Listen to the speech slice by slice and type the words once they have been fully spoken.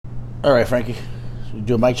All right, Frankie. You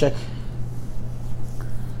do a mic check?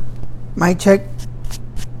 Mic check.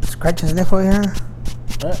 Scratch and sniff over here.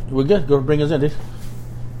 All right, we're good. Go bring us in, dude.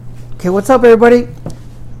 Okay, what's up, everybody?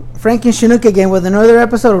 Frank and Chinook again with another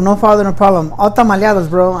episode of No Father, No Problem. All tamaleados,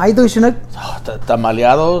 bro. How you doing, Chinook?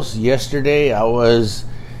 Tamaleados. Yesterday, I was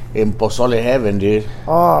in Pozole heaven, dude.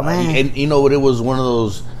 Oh, man. And you know what? It was one of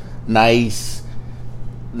those nice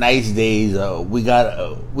days. We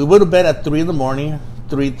went to bed at 3 in the morning,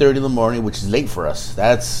 3:30 in the morning, which is late for us.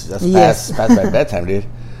 That's Yes. past my bedtime, dude.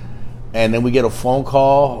 And then we get a phone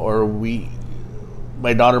call, or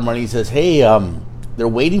my daughter Marnie says, "Hey, they're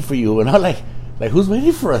waiting for you," and I'm like, who's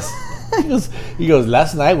waiting for us? he goes,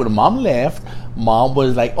 last night when mom left, mom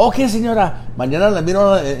was like, "Okay, señora, mañana la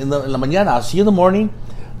miro en la mañana. I'll see you in the morning.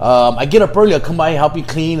 I get up early. I'll come by, help you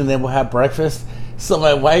clean, and then we'll have breakfast." So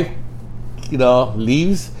my wife,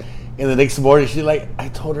 leaves. And the next morning, she's like, "I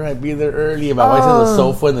told her I'd be there early." And my wife's on the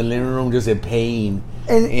sofa in the living room, just in pain.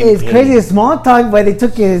 And it's crazy, it's small talk, but they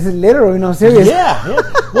took it literal, serious. Yeah.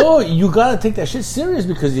 Well, you gotta take that shit serious,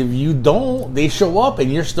 because if you don't, they show up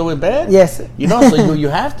and you're still in bed. Yes. So you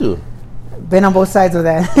have to. Been on both sides of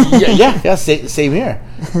that. Yeah. Same here.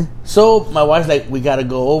 So my wife's like, "We gotta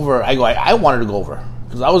go over." I go, I wanted to go over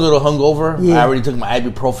because I was a little hungover. Yeah. I already took my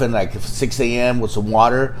ibuprofen like 6 a.m. with some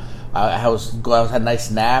water. I had a nice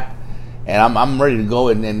nap. And I'm ready to go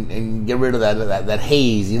and get rid of that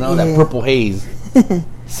haze, that purple haze.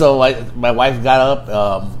 So my wife got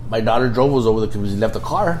up. My daughter drove us over there because we left the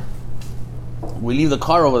car. We leave the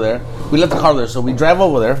car over there. We left the car there, so we drive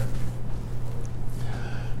over there.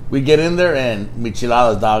 We get in there and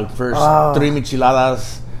micheladas, dog. First 3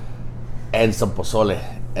 micheladas and some pozole.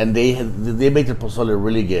 And they make their pozole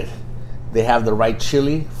really good. They have the right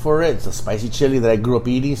chili for it. It's a spicy chili that I grew up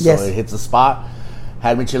eating, so yes. It hits the spot.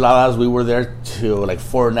 Had micheladas. We were there till like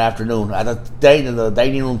 4 in the afternoon at the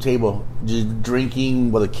dining room table, just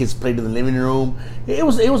drinking while the kids played in the living room. It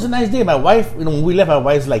was a nice day. My wife, when we left, my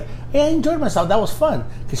wife's like, "Hey, I enjoyed myself. That was fun,"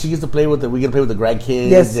 because she gets to play with we get to play with the grandkids.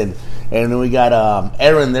 Yes. And then we got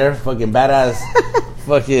Aaron there, fucking badass,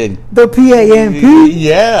 fucking the PAMP.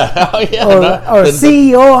 Yeah, oh, yeah. Or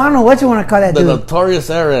CEO. I don't know what you want to call that the dude. notorious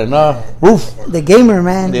Aaron. Woof. The gamer,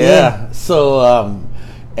 man. Yeah. So.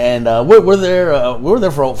 And we're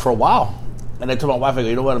there for a while. And I told my wife, I go,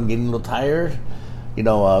 "You know what? I'm getting a little tired.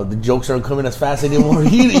 The jokes aren't coming as fast anymore."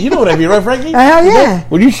 You know what I mean, right, Frankie? Hell yeah.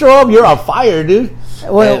 When you show up, you're on fire, dude.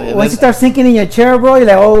 Well, once you start sinking in your chair, bro, you're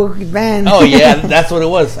like, "Oh, man." Oh, yeah. That's what it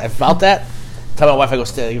was. I felt that. Tell my wife, I go,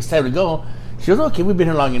 "It's time to go." She goes, "Okay, we've been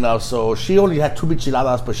here long enough." So she only had 2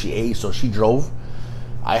 micheladas, but she ate, so she drove.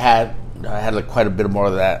 I had like quite a bit more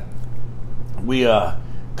of that. We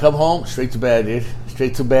come home, straight to bed, dude.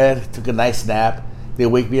 Straight to bed, took a nice nap. They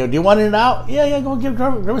wake me up. "Do you want In-N-Out?" Yeah, go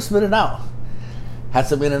grab some In-N-Out. Had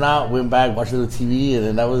some In-N-Out, went back, watched the TV, and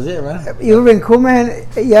then that was it, man. You've been cool, man.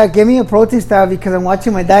 Yeah, give me a protein style because I'm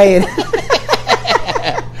watching my diet.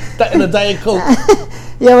 And a Diet Coke.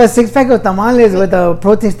 Yeah, a 6-pack of tamales with a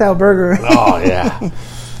protein style burger. Oh, yeah.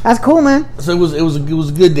 That's cool, man. So it was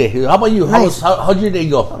a good day. How about you? Nice. How'd your day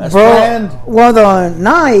go? As bro, planned?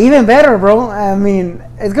 Well, even better, bro. I mean,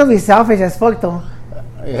 it's going to be selfish as fuck, though.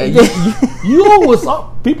 Yeah, you always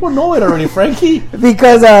people know it already, Frankie.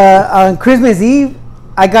 Because on Christmas Eve,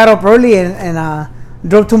 I got up early and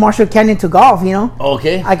drove to Marshall Canyon to golf.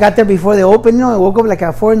 Okay. I got there before they opened. I woke up like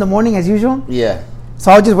at 4 in the morning as usual. Yeah.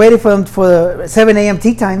 So I was just waiting for them for the 7 a.m.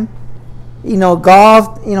 tea time.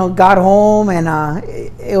 Golfed. Got home and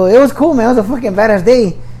it was cool, man. It was a fucking badass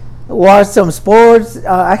day. Watched some sports.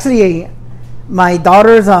 Actually, my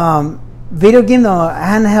daughter's video game, the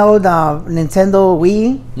handheld Nintendo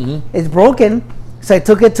Wii, is broken. So I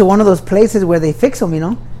took it to one of those places where they fix them,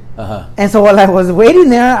 Uh-huh. And so while I was waiting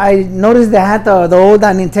there, I noticed they had the old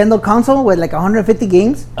Nintendo console with like 150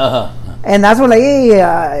 games. Uh-huh. And that's what, like, hey,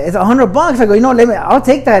 it's $100. I go, I'll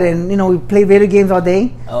take that. And, we play video games all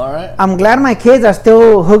day. All right. I'm glad my kids are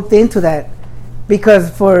still hooked into that.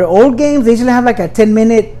 Because for old games, they usually have like a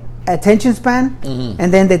 10-minute attention span. Mm-hmm.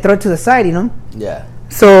 And then they throw it to the side, Yeah.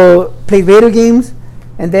 So, played video games.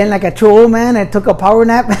 And then, like a true old man, I took a power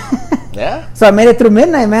nap. Yeah? So, I made it through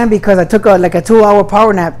midnight, man, because I took a 2-hour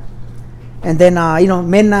power nap. And then,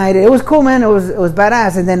 midnight. It was cool, man. It was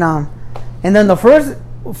badass. And then the first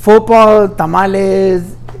football,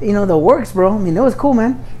 tamales, the works, bro. I mean, it was cool,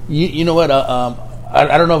 man. You know what?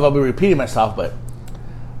 I don't know if I'll be repeating myself, but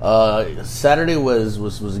Saturday was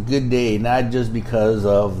a good day, not just because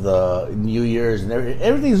of the New Year's and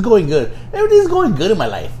everything's going good. Everything's going good in my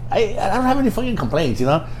life. I don't have any fucking complaints,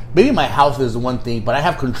 Maybe my health is one thing, but I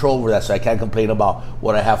have control over that, so I can't complain about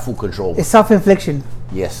what I have full control over. It's self-infliction.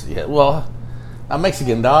 Yes, yeah. Well, I'm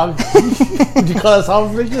Mexican, dog. Would you call that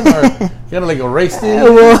self-inflicted or kind of like erased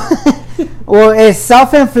it? Well, it's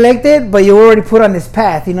self-inflicted, but you already put on this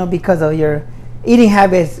path, you know, because of your eating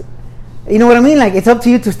habits. You know what I mean? Like, it's up to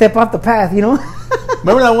you to step off the path, you know?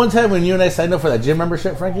 Remember that one time when you and I signed up for that gym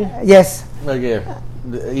membership, Frankie? Yes. Okay.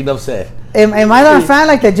 Enough said. Am I not a fan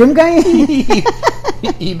like the gym guy?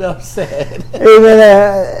 Enough said. Hey, but,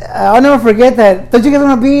 I'll never forget that. Don't you guys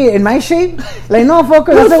want to be in my shape? Like, no,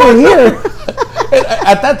 fucker, that's over here.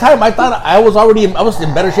 At that time, I thought I was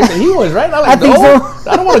in better shape than he was, right? I think so.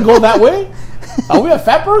 I don't want to go that way. Are we a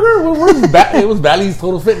Fat Burger? It was Bally's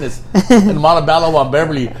Total Fitness in Montebello on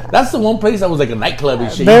Beverly. That's the one place that was like a nightclub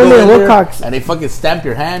and shit. Beverly and Wilcox. And they fucking stamp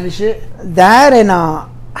your hand and shit. That and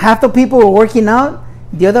half the people were working out.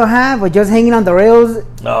 The other half were just hanging on the rails,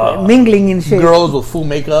 mingling and shit. Girls with full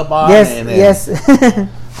makeup on. Yes.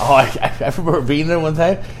 I remember being there one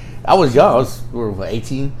time. I was young. We were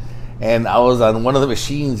 18. And I was on one of the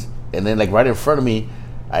machines. And then like right in front of me,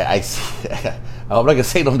 I see... I'm not gonna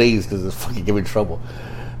say no names because it's fucking give me trouble.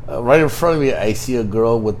 Right in front of me, I see a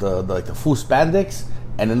girl with the full spandex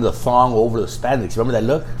and then the thong over the spandex. Remember that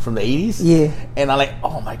look from the 80s? Yeah. And I'm like,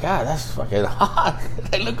 oh my god, that's fucking hot.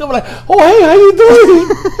 I look up, I'm like, oh hey, how you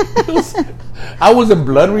doing? I wasn't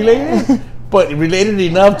blood related, but related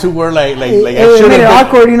enough to where like I should have been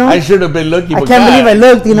awkward, you know. I should have been looking. I can't believe I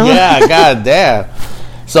looked, you know. Yeah, god damn.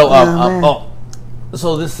 So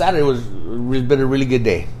so this Saturday was been a really good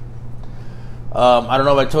day. I don't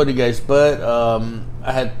know if I told you guys, but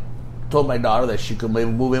I had told my daughter that she could maybe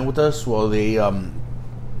move in with us while they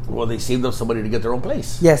saved up somebody to get their own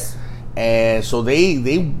place. Yes. And so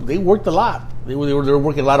they worked a lot. They were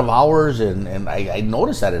working a lot of hours, and I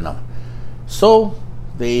noticed that in them. So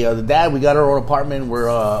the dad, we got our own apartment. We're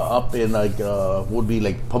up in like would be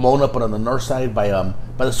like Pomona, but on the north side by the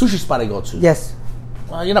sushi spot I go to. Yes.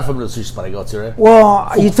 Well, you're not familiar with the sushi spot I go to, right? Well,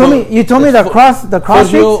 you told me the cross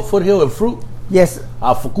Foothill and Fruit. Yes.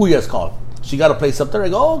 Fukuya is called. She got a place up there. I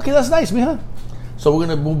go, oh, okay, that's nice, mija. So we're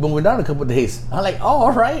going to move down a couple of days. I'm like, oh,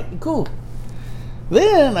 all right, cool.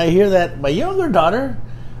 Then I hear that my younger daughter,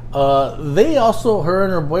 they also, her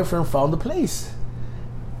and her boyfriend found a place.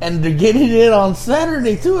 And they're getting it on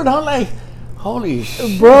Saturday, too. And I'm like, holy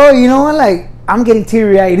shit. Bro, you know what? Like, I'm getting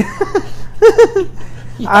teary-eyed.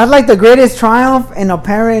 I was like the greatest triumph in a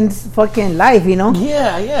parent's fucking life, you know?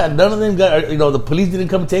 Yeah. None of them got, the police didn't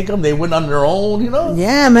come take them. They went on their own, you know?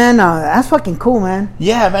 Yeah, man. That's fucking cool, man.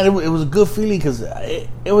 Yeah, man. It was a good feeling because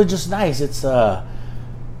it was just nice. It's, I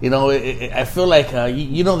feel like,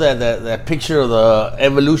 that picture of the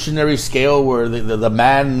evolutionary scale where the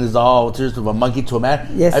man is all turns from a monkey to a man?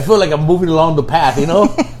 Yes. I feel like I'm moving along the path, you know?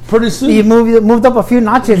 Pretty soon. You moved up a few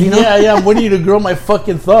notches, you know? Yeah. I'm waiting to grow my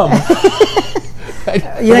fucking thumb.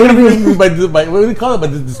 You're not gonna be what do they call it?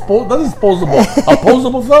 Not disposable,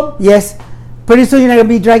 opposable thumb. Yes, pretty soon you're not gonna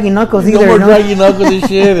be dragging knuckles either. No more dragging knuckles and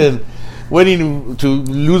shit, and waiting to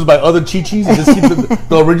lose my other chi-chis and just keep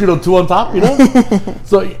the original two on top. You know.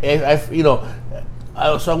 So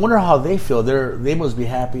so I wonder how they feel. They must be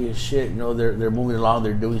happy as shit. You know, they're moving along,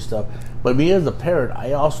 they're doing stuff. But me as a parent,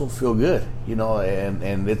 I also feel good. You know,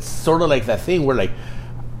 and it's sort of like that thing where like,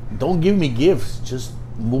 don't give me gifts, just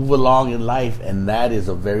move along in life, and that is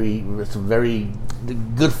a very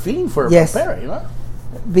good feeling for a parent, you know.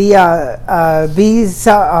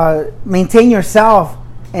 Maintain yourself,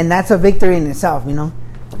 and that's a victory in itself, you know.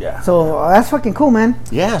 Yeah. So that's fucking cool, man.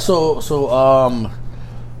 Yeah. So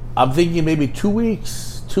I'm thinking maybe 2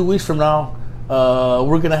 weeks from now,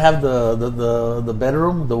 we're gonna have the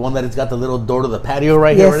bedroom, the one that it's got the little door to the patio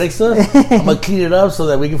right here right next to us. I'm gonna clean it up so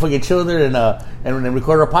that we can fucking chill there and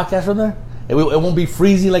record our podcast from there. It won't be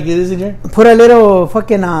freezing like it is in here. Put a little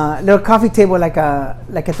fucking little coffee table like at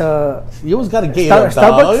the. You always got to get up,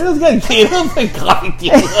 dog. You always got to get up and coffee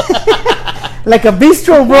table. Like a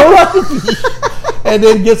bistro, bro. And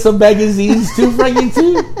then get some magazines too, Frankie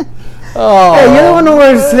too. Oh, hey, you don't know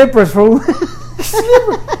where slippers, bro.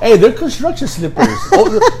 Hey, they're construction slippers.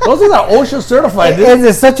 Those are not OSHA certified. Is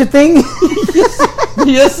there such a thing?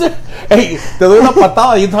 Yes, sir. Hey, te doy una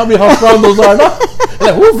patada. You tell me how strong those are, no?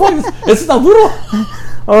 Like, who the fuck is this? Está duro.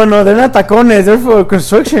 Oh no, they're not tacones. They're for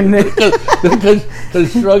construction. They're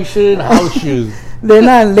construction house shoes. They're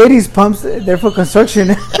not ladies' pumps. They're for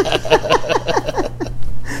construction.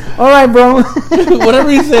 All right, bro.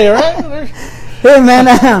 Whatever you say, right? Hey, man.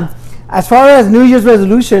 As far as New Year's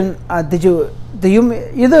resolution, you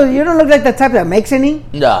don't look like the type that makes any?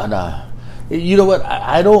 No. You know what?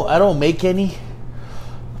 I don't make any,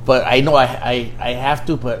 but I know I have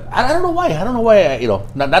to. But I don't know why.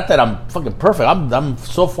 Not that I'm fucking perfect. I'm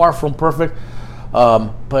so far from perfect.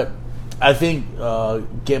 But I think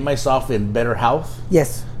get myself in better health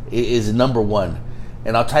Yes. is number one,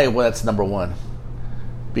 and I'll tell you why that's number one.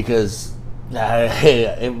 Because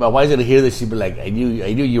if my wife's gonna hear this, she'd be like, "I knew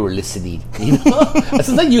you were listening." You know,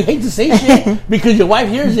 sometimes you hate to say shit because your wife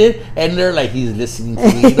hears it, and they're like, "He's listening to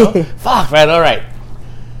me." You know, fuck, man. All right.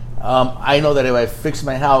 I know that if I fix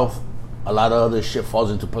my health, a lot of other shit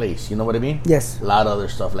falls into place. You know what I mean? Yes. A lot of other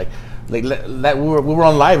stuff like that. We were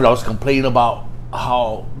on live, and I was complaining about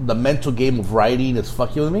how the mental game of writing is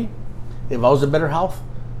fucking with me. If I was in better health,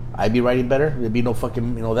 I'd be writing better. There'd be no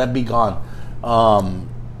fucking, that'd be gone.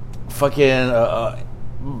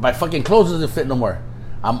 My fucking clothes doesn't fit no more.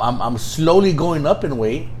 I'm slowly going up in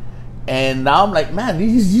weight, and now I'm like, man,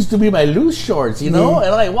 these used to be my loose shorts, And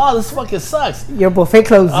I'm like, wow, this fucking sucks. Your buffet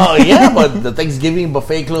clothes. Oh yeah, but the Thanksgiving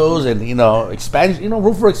buffet clothes and expansion,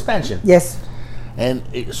 room for expansion. Yes. And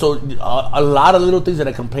so a lot of little things that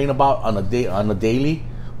I complain about on a daily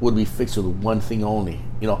would be fixed with one thing only,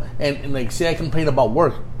 And like, say I complain about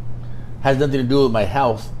work, has nothing to do with my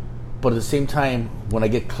health, but at the same time, when I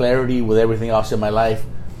get clarity with everything else in my life,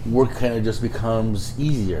 work kind of just becomes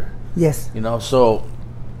easier. Yes. So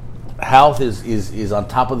health is on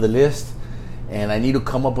top of the list, and I need to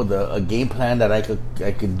come up with a game plan that I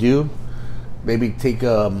could do. Maybe take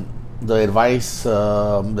the advice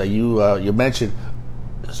that you mentioned.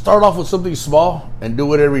 Start off with something small and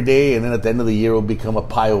do it every day, and then at the end of the year, it'll become a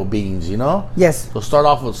pile of beans. Yes. So start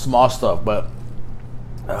off with small stuff, but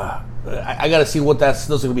I got to see what that's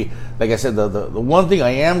going to be. Like I said, the one thing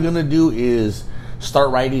I am going to do is start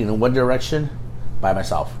writing in one direction by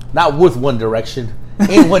myself, not with One Direction.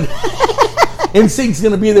 NSYNC's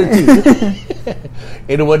going to be there too.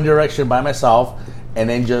 In one direction by myself, and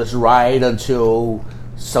then just ride until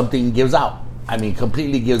something gives out. I mean,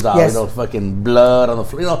 completely gives out. Yes. Fucking blood on the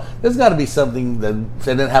floor. There's got to be something that, and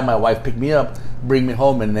then have my wife pick me up, bring me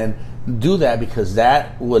home, and then do that, because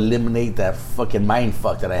that will eliminate that fucking mind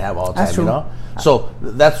fuck that I have all the time. That's true. So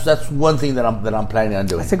that's one thing that I'm planning on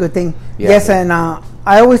doing. That's a good thing. Yeah. Yes, and I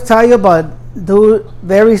always tell you about do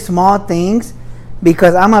very small things,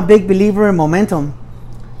 because I'm a big believer in momentum.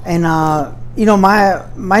 And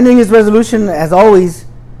my New Year's resolution, as always,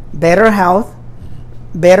 better health,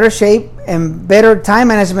 better shape, and better time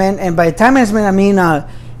management. And by time management, I mean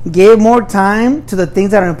give more time to the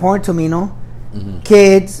things that are important to me.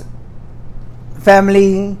 Kids,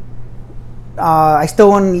 family. I still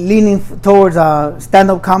want leaning towards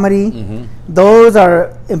stand-up comedy. Mm-hmm. Those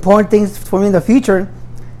are important things for me in the future.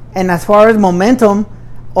 And as far as momentum,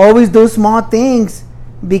 always do small things,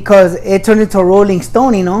 because it turns into a rolling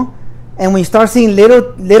stone, And when you start seeing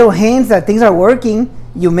little hints that things are working,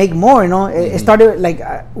 you make more, It started like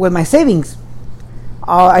with my savings.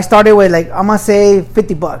 I started with like, I'm gonna save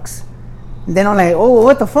 $50. Then I'm like, oh,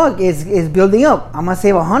 what the fuck? It's building up. I'm gonna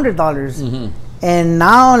save $100. Mm-hmm. And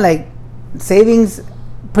now like savings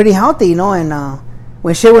pretty healthy, And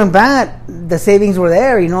when shit went bad, the savings were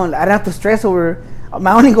there, I didn't have to stress over.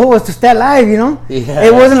 My only goal was to stay alive, Yeah.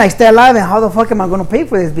 It wasn't like stay alive and how the fuck am I going to pay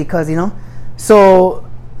for this, because So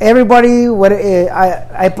everybody,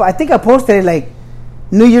 I think I posted it like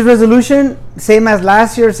New Year's resolution, same as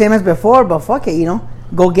last year, same as before, but fuck it,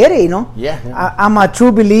 go get it, Yeah. I'm a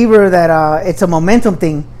true believer that it's a momentum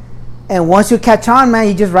thing, and once you catch on, man,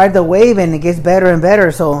 you just ride the wave and it gets better and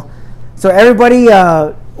better. So everybody,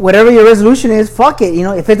 whatever your resolution is, fuck it,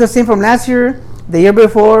 if it's the same from last year, the year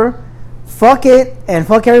before, fuck it, and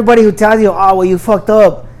fuck everybody who tells you, oh, well, you fucked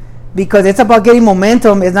up, because it's about getting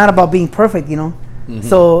momentum. It's not about being perfect, Mm-hmm.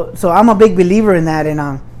 So I'm a big believer in that,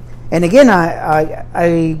 and again,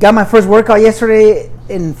 I got my first workout yesterday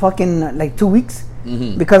in fucking like 2 weeks,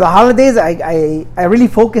 mm-hmm. because the holidays I really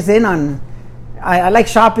focus in on. I like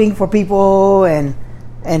shopping for people, and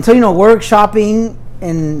so work, shopping,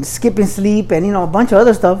 and skipping sleep, and a bunch of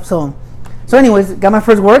other stuff. So anyways, got my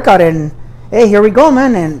first workout, and hey, here we go,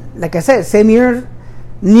 man. And like I said, same year,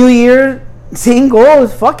 new year, same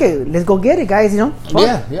goals. Fuck it, let's go get it, guys. Fuck.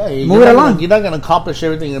 Yeah. Move it along. You're not gonna accomplish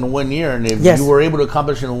everything in 1 year, and if you were able to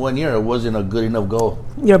accomplish it in 1 year, it wasn't a good enough goal.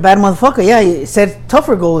 You're a bad motherfucker. Yeah, you set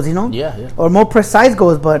tougher goals, Yeah. or more precise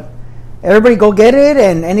goals. But everybody go get it,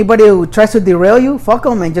 and anybody who tries to derail you, fuck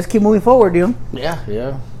them, and just keep moving forward,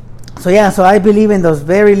 Yeah. So I believe in those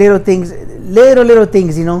very little things, little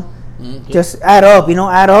things, Okay. Just add up,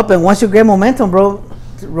 and once you get momentum, bro,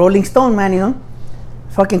 rolling stone, man,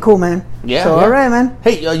 fucking cool, man. Yeah. So, all right, man.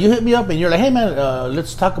 Hey, you hit me up and you're like, hey, man,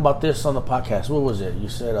 let's talk about this on the podcast. What was it? You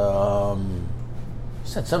said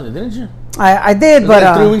something, didn't you? I did, but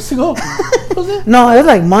like 3 weeks ago. Was it? No, it was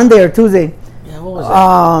like Monday or Tuesday. Yeah, what was it?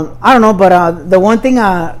 I don't know, but the one thing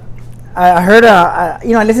I heard, I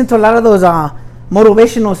listened to a lot of those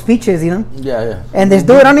motivational speeches, you know. Yeah. And this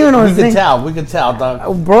dude, I don't even know We his can name. tell. We can tell,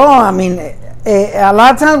 dog. Bro, I mean, a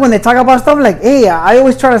lot of times when they talk about stuff like, hey, I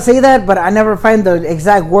always try to say that, but I never find the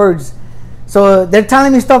exact words. So they're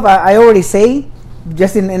telling me stuff I already say,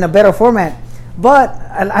 just in a better format. But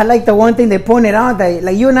I like the one thing they pointed out, that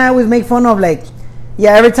like you and I always make fun of, like,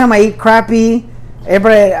 yeah, every time I eat crappy,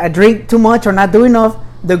 I drink too much or not do enough,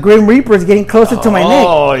 the Grim Reaper is getting closer to my neck.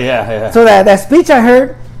 Oh, yeah. So that speech I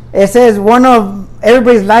heard, it says one of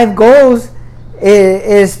everybody's life goals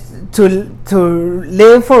is to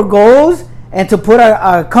live for goals and to put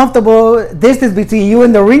a comfortable distance between you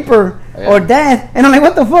and the Reaper or death. And I'm like,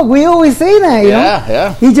 what the fuck? We always say that, you know?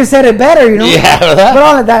 Yeah. He just said it better, you know? Yeah. But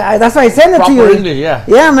all that's why I sent it Proper to you. English, yeah.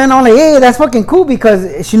 Yeah, man. I'm like, hey, that's fucking cool,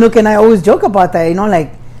 because Chinook and I always joke about that, you know?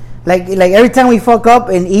 Like every time we fuck up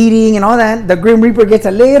and eating and all that, the Grim Reaper gets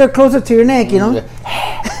a little closer to your neck, you know?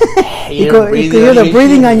 You could hear the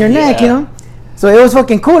breathing on your neck, you know? So it was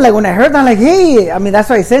fucking cool. Like when I heard that, I'm like, hey, I mean, that's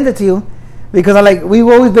why I sent it to you, because we've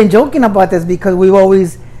always been joking about this, because we've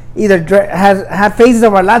always either had phases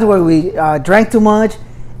of our lives where we drank too much,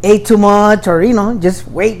 ate too much, or, you know, just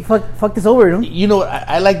fuck this over, you know? You know,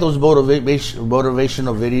 I like those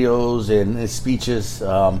motivational videos and speeches.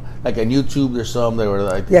 Like on YouTube, there's some that were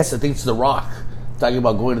like, yes, I think it's The Rock talking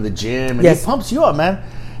about going to the gym, and yes, he pumps you up, man.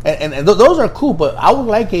 And those are cool, but I would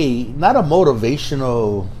like not a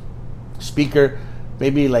motivational speaker,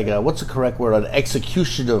 maybe like what's the correct word? An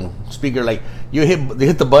executional speaker. Like they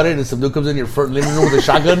hit the button and some dude comes in your front living room with a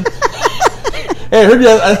shotgun. Hey, I heard you.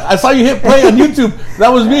 I saw you hit play on YouTube. That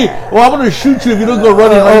was me. Well, I'm gonna shoot you if you don't go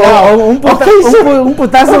running right now. Un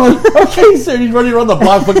putazo. Okay, sir. He's running around the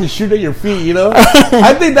block, fucking shoot at your feet. You know.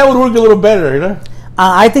 I think that would work a little better. You know.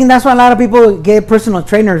 I think that's why a lot of people get personal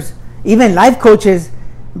trainers, even life coaches,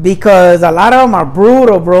 because a lot of them are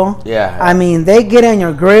brutal, bro. Yeah. I mean, they get in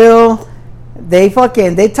your grill, they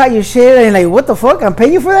tell you shit, and like, what the fuck? I'm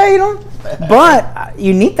paying you for that, you know. But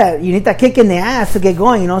you need that kick in the ass to get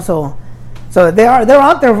going, you know. So they're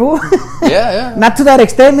out there, fool. Yeah. Not to that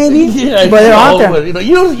extent, maybe, but they're out there. But,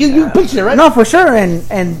 you picture it, right? No, for sure,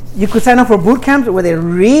 and you could sign up for boot camps where they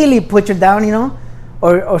really put you down, you know.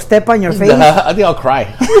 Or step on your face. I think I'll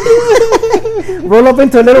cry. Roll up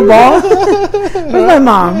into a little ball. Where's my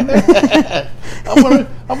mom?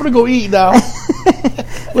 I'm gonna go eat now.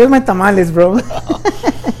 Where's my tamales, bro?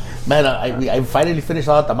 Man, I finally finished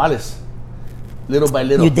all the tamales, little by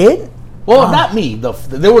little. You did? Well, not me. They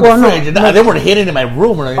were the fridge. No. They weren't hidden in my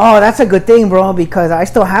room. Or anything. Oh, that's a good thing, bro, because I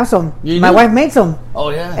still have some. My wife made some. Oh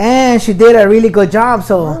yeah. And she did a really good job.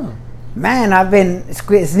 So. Man, I've been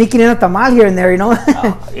sneaking in a tamal here and there, you know.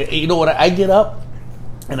 You know what? I get up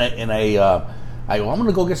and I go, I'm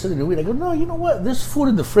gonna go get something to eat. I go, no, you know what? There's food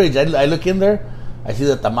in the fridge. I look in there, I see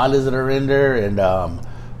the tamales that are in there, and I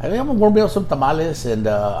think I'm gonna warm me up some tamales and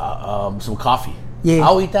some coffee. Yeah,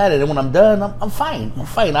 I'll eat that, and then when I'm done, I'm fine.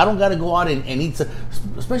 I don't gotta go out and eat,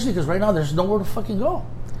 especially because right now there's nowhere to fucking go.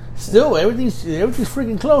 Still, everything's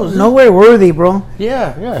freaking closed. Nowhere worthy, bro.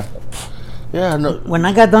 Yeah. Yeah, no. When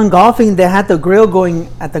I got done golfing, they had the grill going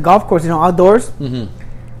at the golf course, you know, outdoors. Mm-hmm.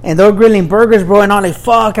 And they were grilling burgers, bro. And I'm like,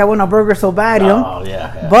 fuck, I want a burger so bad, you know? Oh,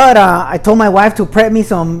 yeah. But I told my wife to prep me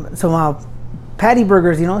some patty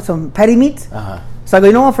burgers, you know, some patty meats. Uh-huh. So I go,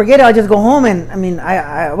 you know what, forget it. I'll just go home. And, I mean,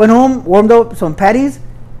 I went home, warmed up some patties,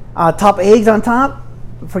 top eggs on top.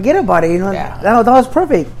 Forget about it, you know? Yeah. That was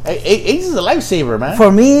perfect. Eggs is a lifesaver, man.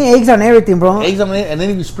 For me, eggs on everything, bro. Eggs on it, and then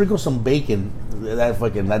if you sprinkle some bacon,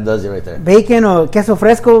 that does it right there. Bacon or queso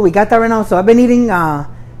fresco, we got that right now. So I've been eating. I'm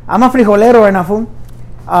a frijolero right now, fool.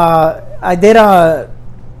 I did I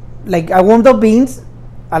warmed up beans,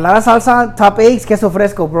 a lot of salsa, top eggs, queso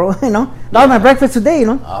fresco, bro. You know, that was my breakfast today. You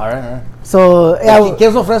know. All right. So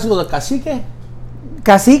queso fresco de cacique.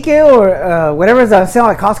 Cacique or whatever is sell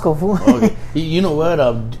at Costco, fool. Okay. You know what?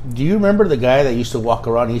 Do you remember the guy that used to walk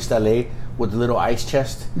around East LA with the little ice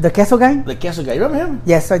chest? The queso guy? The queso guy. You remember him?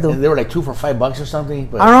 Yes, I do. And they were like 2 for $5 or something.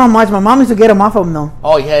 But I don't know how much. My mom used to get them off of him, though.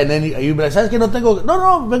 Oh, yeah. And then you be like, ¿sabes qué?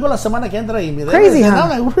 No, vengo la semana que entra. Y me crazy, huh? And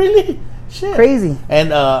I'm like, really? Shit. Crazy.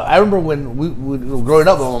 And I remember when we were growing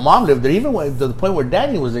up, when my mom lived there, even to the point where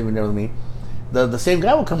Danny was living there with me, the same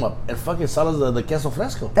guy would come up and fucking sell us the queso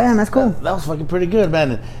fresco. Damn, that's cool. That was fucking pretty good,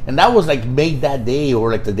 man. And that was like made that day or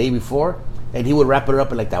like the day before. And he would wrap it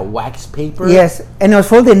up in like that wax paper. Yes, and it was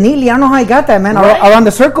folded neatly. I don't know how he got that, man. Right? Around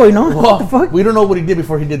the circle, you know. Well, what the fuck? We don't know what he did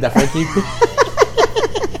before he did that, Frankie.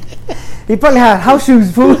 He probably had house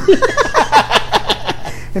shoes, fool.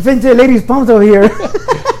 If into a lady's pumps over here.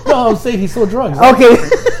 No, I'm saying he sold drugs. Okay.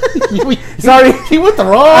 Sorry. He went the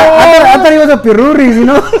wrong. I thought he was a Piruris, you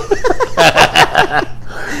know.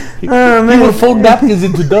 He would fold napkins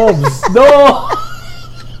into doves. No.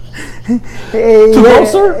 Hey, To go,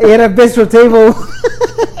 sir? He had a bistro table.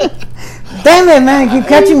 Damn it, man! I keep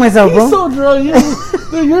catching myself, bro. He's so drunk.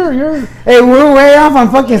 You're. Hey, we're way off on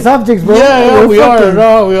fucking subjects, bro. Yeah, we are.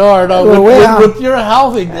 No, we are. No, We're way off. with your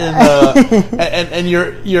health and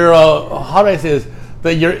your how do I say this?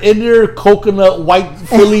 That your inner coconut white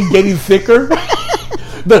filling getting thicker.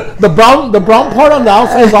 The brown part on the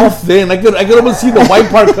outside is all thin. I could almost see the white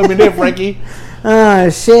part coming in, Frankie. Oh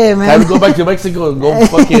shit, man! Time to go back to Mexico and go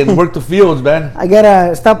fucking work the fields, man. I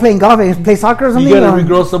gotta stop playing golf and play soccer or something. You gotta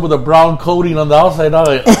regrow some of the brown coating on the outside, dog.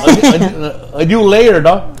 A new layer,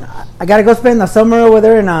 dog. I gotta go spend the summer over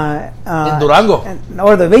there in Durango.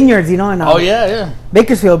 or the vineyards, you know. In, Oh yeah.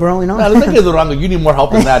 Bakersfield, bro. You know. Nah, let's take it to Durango. You need more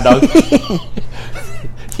help than that, dog.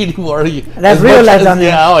 You need more. That's real life down there.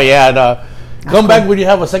 Yeah, oh yeah, dog. Come back when you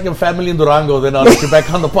have a second family in Durango, then I'll let you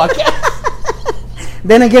back on the podcast.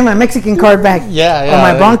 Then I get my Mexican card back. Yeah. Or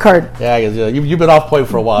my bond card. Yeah, you've been off point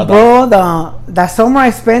for a while, bro. That summer I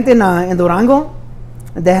spent in Durango,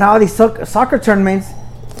 they had all these soccer tournaments,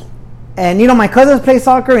 and you know my cousins play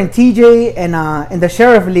soccer in TJ and in the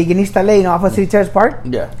Sheriff League in East LA, off of City Terrace Park.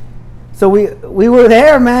 Yeah. So we were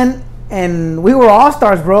there, man, and we were all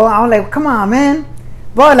stars, bro. I was like, come on, man.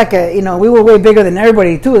 But like we were way bigger than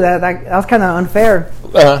everybody too. That was kind of unfair.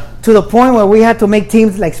 To the point where we had to make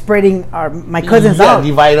teams like spreading my cousins out.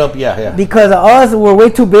 Divide up, yeah. Because us were way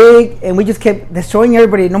too big, and we just kept destroying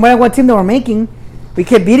everybody. No matter what team they were making, we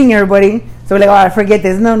kept beating everybody. So we're like, I forget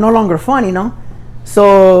this. It's no longer fun, you know.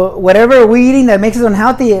 So whatever we're eating that makes us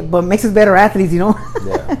unhealthy, but makes us better athletes, you know.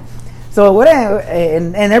 Yeah. So whatever,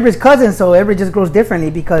 and everybody's cousins, so everybody just grows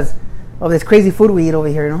differently because of this crazy food we eat over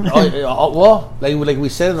here, you know. Well, like we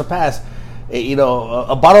said in the past, you know,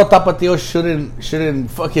 a bottle of Tapatio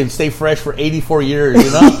shouldn't fucking stay fresh for 84 years,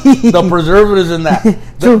 you know? The preservatives in that.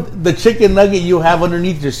 The chicken nugget you have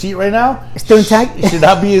underneath your seat right now, still intact? It should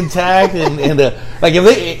not be intact. And like, if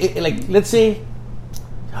they, like, let's say,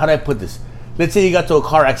 how do I put this? Let's say you got to a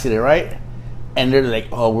car accident, right? And they're like,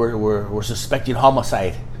 oh, we're suspecting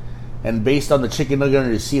homicide. And based on the chicken nugget under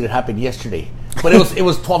your seat, it happened yesterday. But it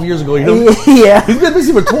was 12 years ago, you know? Yeah. He's been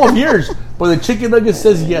missing for 12 years. But the chicken nugget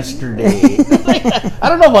says yesterday. I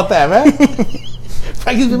don't know about that, man.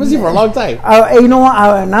 Frankie's been missing for a long time. You know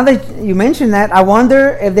what? Now that you mentioned that, I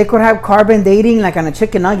wonder if they could have carbon dating like on a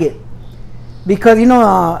chicken nugget. Because, you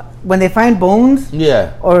know, when they find bones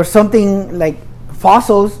or something like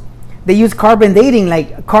fossils, they use carbon dating.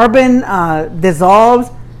 Like carbon dissolves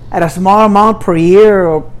at a small amount per year,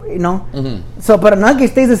 or you know. Mm-hmm. So, but a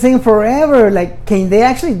nugget stays the same forever. Like, can they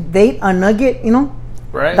actually date a nugget? You know,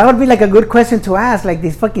 right? That would be like a good question to ask. Like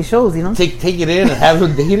these fucking shows, you know. Take it in and have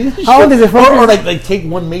them dating. How old is it? Or like take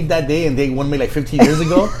one made that day and take one made like 15 years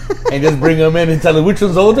ago, and just bring them in and tell them which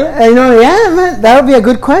one's older. I know, yeah, man. That would be a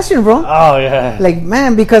good question, bro. Oh yeah. Like,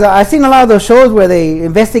 man, because I've seen a lot of those shows where they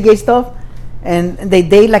investigate stuff. And they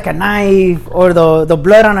date like a knife, or the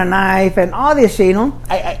blood on a knife, and all this shit, you know.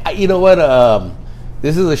 I you know what?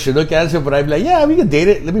 This is a Chinook answer, but I'd be like, yeah, we can date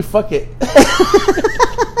it. Let me fuck it.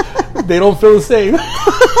 They don't feel the same.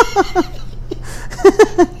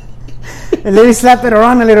 And let me slap it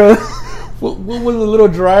around a little. One was a little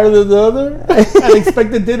drier than the other. I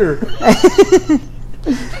expected dinner.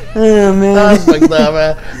 Oh man. I was like, nah,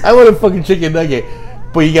 man. I want a fucking chicken nugget.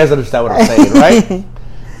 But you guys understand what I'm saying, right?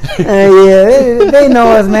 Yeah, they know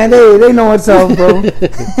us, man. They know what's up, bro.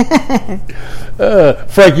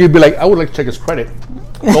 Frank, you'd be like, I would like to check his credit.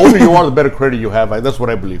 The older you are, the better credit you have. That's what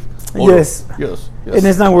I believe. Yes. And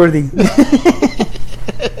it's not worthy.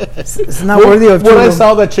 It's not worthy of. Would I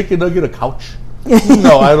sell that chicken nugget a couch?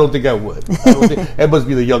 No, I don't think I would. It must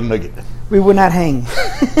be the young nugget. We would not hang.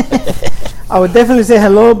 I would definitely say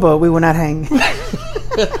hello, but we would not hang.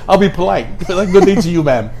 I'll be polite. Like, good day to you,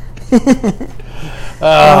 ma'am.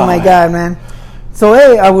 Oh my God, man. So,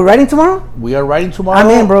 hey, are we riding tomorrow? We are riding tomorrow. I'm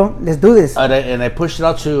in, bro. Let's do this. And I pushed it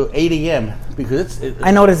out to 8 a.m. because I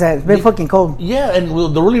noticed that. It's been fucking cold. Yeah, and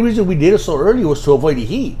the only reason we did it so early was to avoid the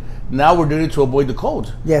heat. Now we're doing it to avoid the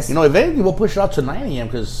cold. Yes. You know, eventually we'll push it out to 9 a.m.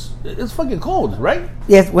 because it's fucking cold, right?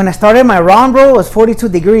 Yes, when I started my run, bro, it was 42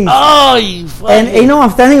 degrees. Oh, you fucking... And, you know, I'm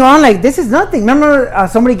standing around like, this is nothing. Remember,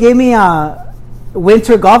 somebody gave me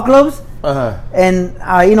winter golf gloves? And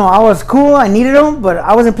you know, I was cool, I needed them, but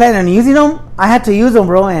I wasn't planning on using them. I had to use them,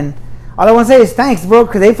 bro, and all I want to say is thanks, bro,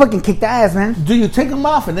 because they fucking kicked ass, man. Do you take them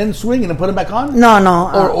off and then swing and then put them back on?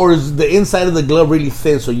 No. Or is the inside of the glove really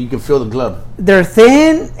thin so you can feel the glove? They're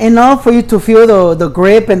thin enough for you to feel the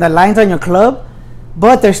grip and the lines on your club,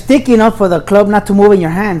 but they're sticky enough for the club not to move in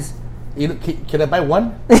your hands. You know, can I buy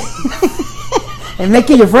one? And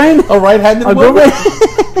make it your friend? A right-handed one?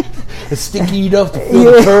 It's sticky enough to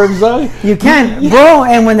feel the turns, huh? You can't, bro.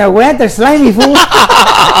 And when they're wet, they're slimy, fool.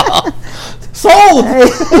 Sold.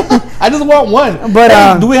 I just want one. But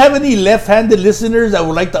hey, do we have any left-handed listeners that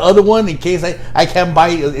would like the other one in case I can't buy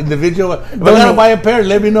an individual? If I gotta buy a pair,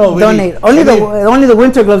 let me know. Donate. Only the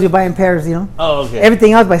winter gloves you buy in pairs, you know. Oh, okay.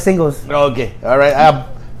 Everything else by singles. Okay, all right.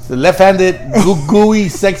 It's the left-handed, gooey,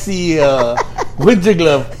 sexy winter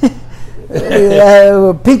glove.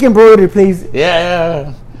 Pink embroidery, please.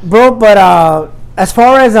 Yeah. Bro, but as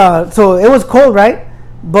far as so it was cold, right?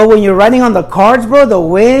 But when you're riding on the carts, bro, the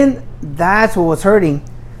wind, that's what was hurting.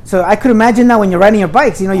 So I could imagine that when you're riding your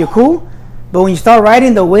bikes, you know, you're cool, but when you start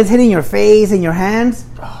riding, the wind's hitting your face and your hands.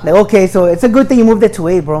 Like, okay, so it's a good thing you moved it to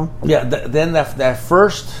 8, bro. Yeah. Then that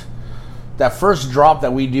first drop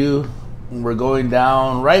that we do, we're going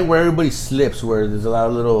down right where everybody slips, where there's a lot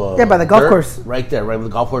of little by the golf course, right there, right with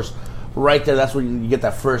the golf course, right there. That's where you get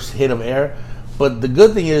that first hit of air. But the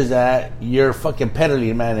good thing is that you're fucking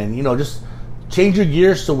pedaling, man, and you know, just change your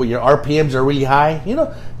gears so where your RPMs are really high. You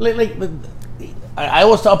know, like I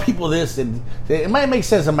always tell people this, and it might make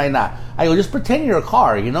sense, it might not. I go, just pretend you're a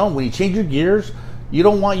car. You know, when you change your gears, you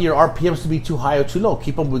don't want your RPMs to be too high or too low.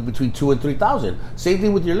 Keep them with between 2,000 and 3,000. Same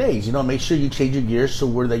thing with your legs. You know, make sure you change your gears so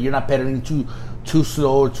that you're not pedaling too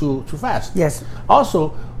slow or too fast. Yes. Also,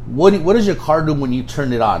 what does your car do when you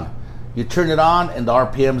turn it on? You turn it on and the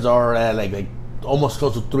RPMs are at like almost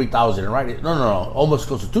close to 3,000, right? No, almost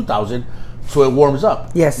close to 2,000. So it warms up.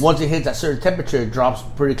 Yes. Once it hits a certain temperature, it drops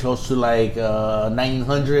pretty close to like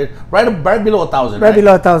 900, right below 1,000. Right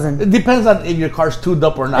below 1,000. It depends on if your car's tuned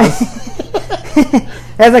up or not.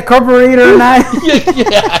 As a carburetor or not.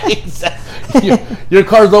 yeah, exactly. Your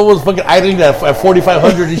car's almost fucking idling at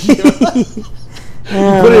 4,500 and shit.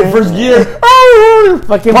 You put it in first gear.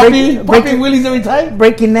 Fucking popping wheelies every time.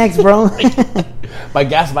 Breaking necks, bro. My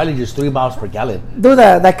gas mileage is 3 miles per gallon. Dude,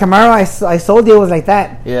 that Camaro I sold you was like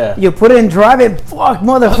that. Yeah. You put it and drive it, fuck,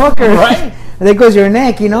 motherfucker. Right? There goes your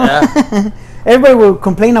neck, you know? Yeah. Everybody will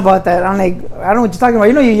complain about that. I'm like, I don't know what you're talking about.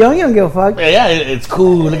 You know, you're young, you don't give a fuck. Yeah, it's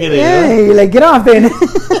cool. Look at it. Yeah, you're like, get off then.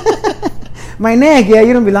 My neck, yeah,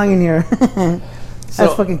 you don't belong in here.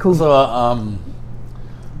 That's fucking cool. So,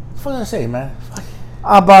 what was I saying, man?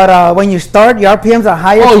 About when you start, your RPMs are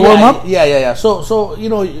higher to warm up. Yeah. So you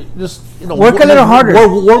know, just work a little harder.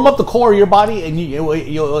 Warm up the core of your body, and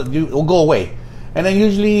you'll go away. And then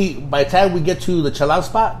usually by the time we get to the chill out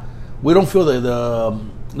spot, we don't feel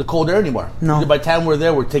the cold air anymore. No. By the time we're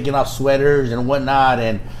there, we're taking off sweaters and whatnot,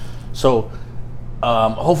 and so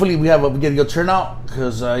hopefully we get a good turnout,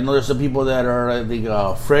 because I know there's some people that are, I think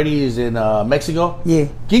Freddy's in Mexico. Yeah.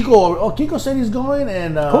 Kiko said he's going,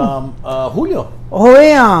 and Julio. Oh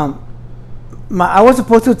yeah, I was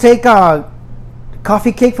supposed to take a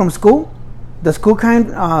coffee cake from school, the school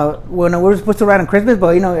kind, when we were supposed to ride on Christmas, but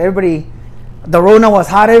you know, the Rona was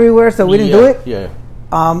hot everywhere, so we didn't do it. Yeah.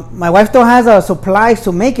 My wife still has a supply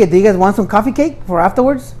to make it. Do you guys want some coffee cake for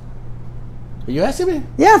afterwards? Are you asking me?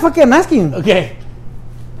 Yeah, fuck it, I'm asking you. Okay.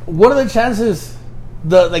 What are the chances?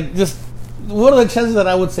 What are the chances that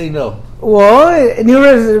I would say no? Well, new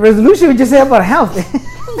resolution we just say about health.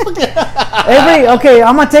 Okay,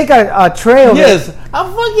 I'm gonna take a tray of yes. it.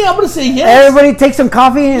 I'm gonna say yes. Everybody take some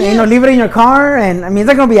coffee and leave it in your car, and I mean it's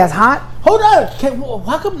not gonna be as hot. Hold on,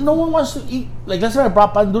 how come no one wants to eat? Like, let's say I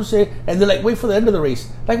brought pan dulce, and they're like, wait for the end of the race.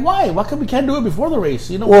 Like, why? Why come we can't do it before the race?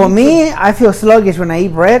 You know. Well, I feel sluggish when I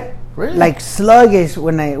eat bread. Really? Like sluggish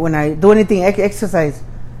when I do anything exercise.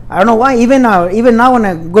 I don't know why. Even now when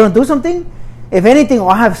I'm gonna do something, if anything,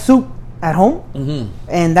 I'll have soup at home,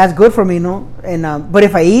 and that's good for me, you know. And but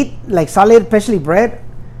if I eat like solid, especially bread,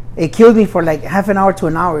 it kills me for like half an hour to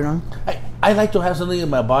an hour, you know. I like to have something in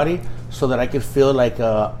my body so that I can feel like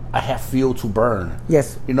I have fuel to burn.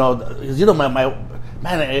 Yes. You know, my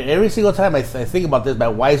man. Every single time I think about this, my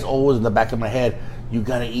wife's always in the back of my head. You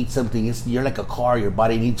gotta eat something. You're like a car. Your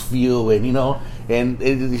body needs fuel, and you know, and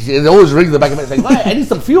it always rings in the back of my head. It's like, I need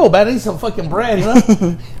some fuel, man. I need some fucking bread, you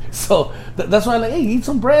know. So that's why I'm like, hey, eat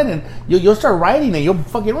some bread, and you'll start riding, and you'll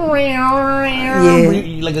fucking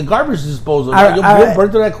like a garbage disposal. You'll burn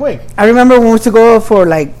through that quick. I remember when we used to go for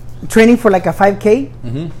like training for like a 5K.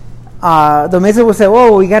 The missus would say,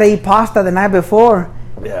 "Oh, we gotta eat pasta the night before."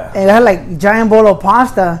 Yeah. And I had like giant bowl of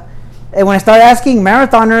pasta. And when I started asking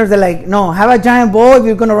marathoners, they're like, "No, have a giant bowl if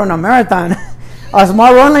you're gonna run a marathon." A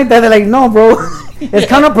small run like that, they're like, "No, bro,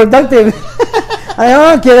 it's counterproductive."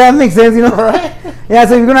 Okay, that makes sense, you know. Right? Yeah,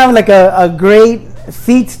 so if you're gonna have like a great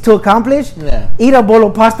feat to accomplish, eat a bowl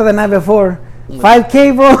of pasta the night before.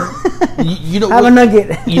 5K, bro. You know, have a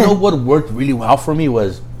nugget. You know what worked really well for me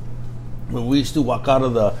was when we used to walk out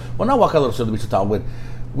of the not walk out of the facility, when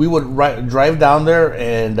we would drive down there,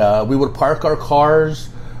 and we would park our cars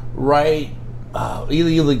right,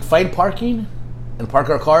 either like find parking and park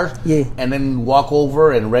our cars, and then walk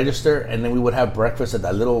over and register, and then we would have breakfast at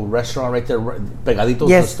that little restaurant right there, pegadito to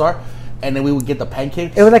the store, and then we would get the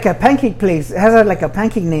pancakes. It was like a pancake place. It has like a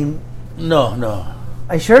pancake name. No.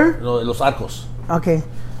 Are you sure? No, Los Arcos. Okay.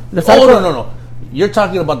 No. You're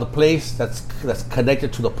talking about the place that's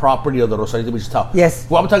connected to the property of the Rosarito Beach Taco. Yes.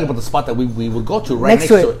 Well, I'm talking about the spot that we would go to right next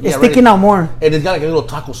to it. It's sticking out more. And it's got like a little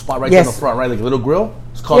taco spot right there in the front, right? Like a little grill.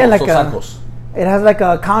 It's called Los Arcos. It has like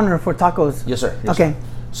a counter for tacos. Yes, sir. Okay.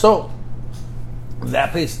 So,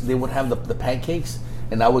 that place, they would have the pancakes,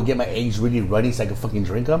 and I would get my eggs really runny so I could fucking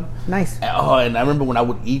drink them. Nice. And I remember when I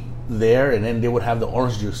would eat there, and then they would have the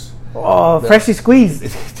orange juice. Oh, freshly squeezed.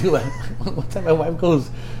 Dude, like, one time my wife goes,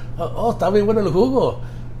 "Oh, está bien bueno el jugo.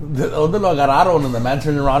 ¿Dónde lo agarraron?" And the man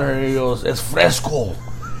turned around and he goes, "Es fresco."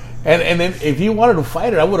 And then if he wanted to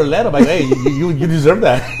fight it, I would have let him. Like, hey, you deserve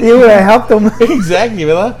that. You would have helped him. Exactly,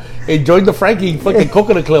 ¿verdad? And joined the Frankie fucking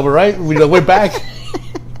Coconut Club, right? We went back.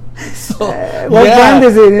 So, what brand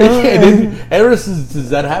is it? You know? And then, ever since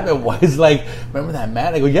that happened, Wise like, remember that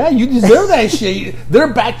man? I go, yeah, you deserve that shit.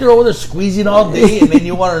 They're back there over there squeezing all day, and then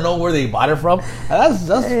you want to know where they bought it from? That's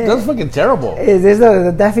fucking terrible. Is this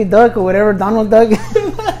the Daffy Duck or whatever, Donald Duck? El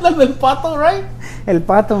pato, right? El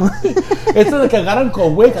pato. Esto de que agarran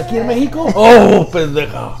con hueca aquí en México. Oh,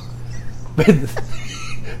 pendeja.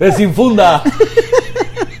 Desinfunda.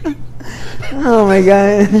 Oh my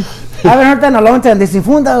god. I haven't heard that in a long time.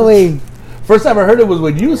 Desinfunda, güey. First time I heard it was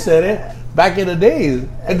when you said it back in the days.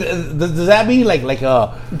 Does that mean like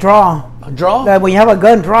a draw? Draw? Like when you have a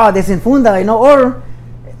gun, draw, desinfunda, you know, or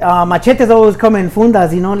machetes always come in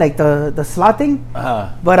fundas, you know, like the slotting.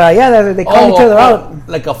 But yeah, they call each other out.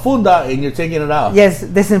 Like a funda, and you're taking it out. Yes,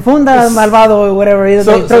 desinfunda, malvado, or whatever.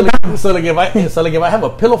 So like if I have a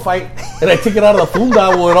pillow fight and I take it out of the funda,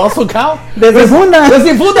 will it also count? Desinfunda.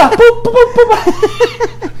 Desinfunda.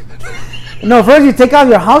 No, first you take off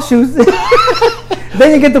your house shoes, then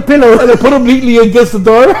you get the pillow and then put them neatly against the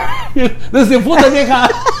door. Desinfunda, vieja.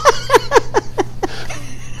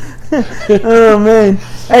 Oh man,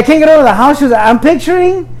 I can't get over the house shoes. I'm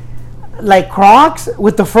picturing like Crocs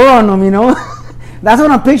with the fur on them, you know. That's what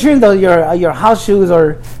I'm picturing. Your house shoes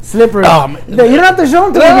or slippers. You don't have to show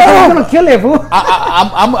them to me. I'm gonna kill it, fool.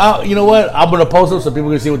 I'm you know what? I'm gonna post them so people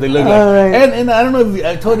can see what they look like. Right. And I don't know if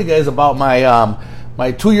I told you guys about my my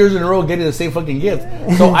 2 years in a row getting the same fucking gift.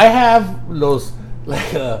 So I have those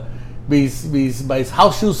like my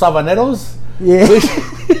house shoes sabaneros. Yeah.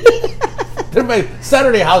 They're my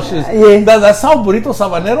Saturday house shoes. Yeah. That Sao Bonito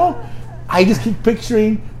Sabanero, I just keep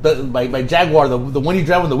picturing my Jaguar, the one you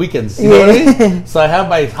drive on the weekends. You know what I mean? So I have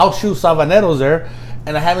my house shoe Sabaneros there,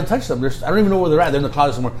 and I haven't touched them. I don't even know where they're at. They're in the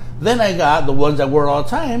closet somewhere. Then I got the ones I wear all the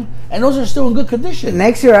time, and those are still in good condition.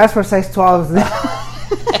 Next year, ask for size 12s.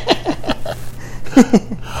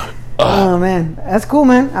 Oh man, that's cool,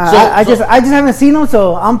 man. I just haven't seen them,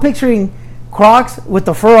 so I'm picturing Crocs with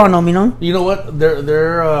the fur on them. You know. You know what?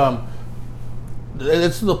 They're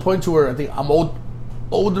it's to the point to where I think I'm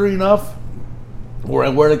older enough where I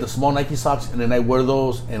wear like the small Nike socks, and then I wear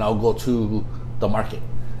those, and I'll go to the market,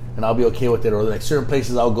 and I'll be okay with it. Or like certain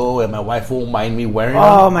places I'll go, and my wife won't mind me wearing them.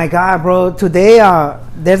 Oh my god, bro! Today,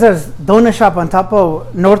 there's a donut shop on top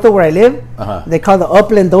of north of where I live. They call the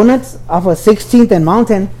Upland Donuts off of 16th and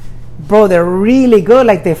Mountain. Bro, they're really good.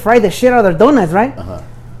 Like they fry the shit out of their donuts, right?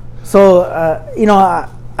 So you know,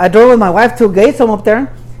 I drove with my wife to Gatesome up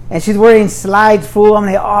there. And she's wearing slides, fool. I'm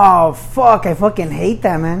like, oh, fuck. I fucking hate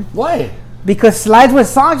that, man. Why? Because slides with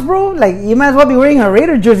socks, bro. Like, you might as well be wearing a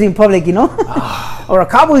Raider jersey in public, you know? Or a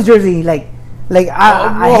Cowboys jersey. I hate that.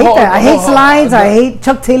 I hate slides. I hate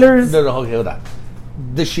Chuck Taylors. No, okay, hold on.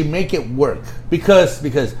 Does she make it work? Because...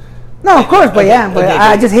 No, of course, but yeah. But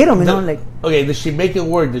I just hate them, you know? Like, okay, does she make it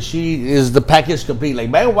work? Is the package complete? Like,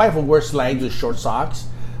 my wife will wear slides with short socks,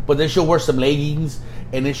 but then she'll wear some leggings,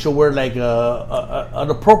 and then she'll wear like an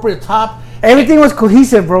appropriate top. Everything was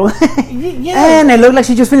cohesive, bro. Yeah. And it looked like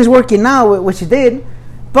she just finished working out, which she did.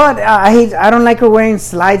 But I don't like her wearing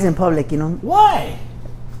slides in public, you know. Why?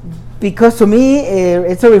 Because to me,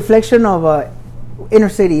 it's a reflection of inner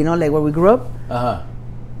city, you know, like where we grew up.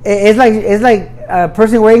 It's like a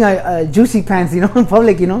person wearing a juicy pants, you know, in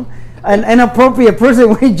public, you know, an inappropriate person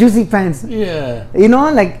wearing juicy pants. Yeah. You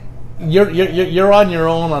know, like. You're on your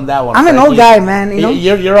own on that one. I'm an old guy, man. You know,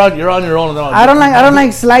 you're on your own on that one. I don't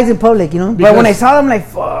like slides in public, you know. But when I saw them, like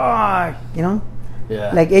fuck, you know.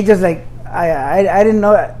 Yeah. Like it just like I didn't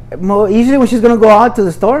know. Usually when she's gonna go out to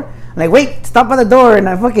the store, I'm like, wait, stop at the door, and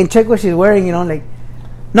I fucking check what she's wearing, you know, like.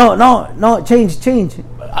 No, change.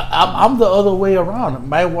 I'm the other way around.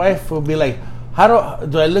 My wife will be like, "How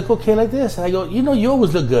do I look okay like this?" And I go, "You know, you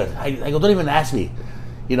always look good." I go, "Don't even ask me,"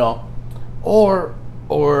 you know, or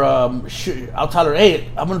I'll tell her, "Hey,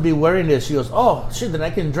 I'm gonna be wearing this." She goes, "Oh shit, then I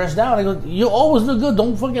can dress down." I go, "You always look good.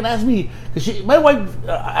 Don't fucking ask me." Because my wife,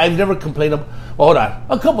 I've never complained about. Well, hold on,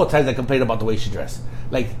 a couple of times I complained about the way she dressed.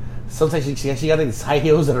 Like sometimes she got these high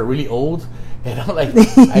heels that are really old. And I'm like,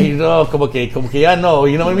 I know, como que I know,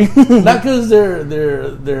 you know what I mean? Not because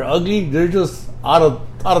they're ugly, they're just out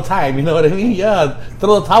of time, you know what I mean? Yeah,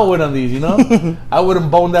 throw the towel in on these, you know? I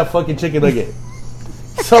wouldn't bone that fucking chicken nugget.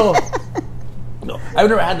 So, no, I've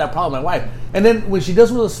never had that problem with my wife. And then when she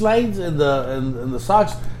does with the slides and the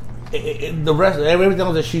socks, the rest, everything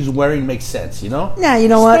else that she's wearing makes sense, you know? Yeah, you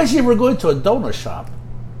know what? Especially if we're going to a donut shop.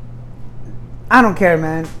 I don't care,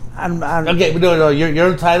 man. I'm okay, but no,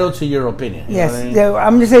 you're entitled to your opinion. Yes, I mean? yeah,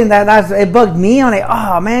 I'm just saying that it bugged me. I'm like,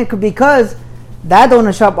 oh man, because that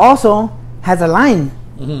donut shop also has a line.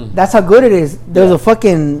 Mm-hmm. That's how good it is. There's a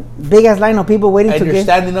fucking big ass line of people waiting and to you're get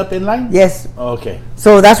standing up in line. Yes. Okay.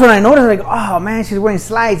 So that's when I noticed, like, oh man, she's wearing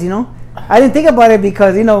slides. You know, I didn't think about it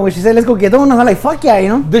because when she said let's go get donuts, I'm like, fuck yeah, you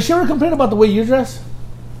know. Did she ever complain about the way you dress?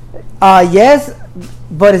 Yes,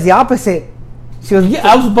 but it's the opposite. She was. Yeah,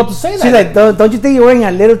 I was about to say that. She's like, don't you think you're wearing a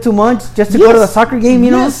little too much just to go to the soccer game? You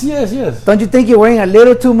know. Yes. Don't you think you're wearing a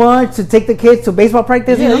little too much to take the kids to baseball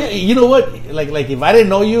practice? Yeah, you know what? Like if I didn't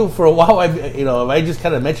know you for a while, if I just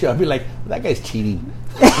kind of met you, I'd be like, that guy's cheating.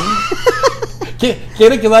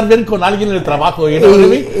 Quiere quedar bien con alguien en el trabajo, you know what I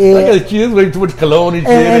mean? That guy's cheating, wearing too much cologne.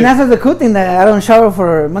 And that's the cool thing that I don't shower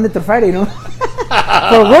for Monday to Friday, you know,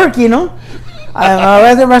 for work, you know. I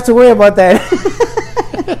rather have to worry about that.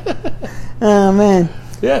 Oh man.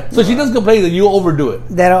 Yeah. So she does complain that you overdo it.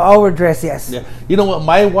 That I overdress, yes. Yeah. You know what?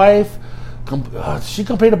 My wife, she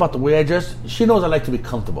complained about the way I dress. She knows I like to be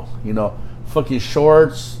comfortable. You know, fucking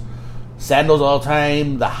shorts, sandals all the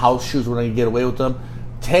time, the house shoes when I can get away with them,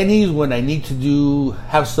 tennies when I need to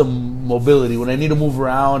have some mobility, when I need to move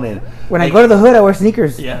around, and when I go to the hood, I wear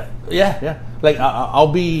sneakers. Yeah. Like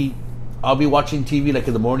I'll be watching TV like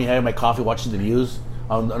in the morning, having my coffee, watching the news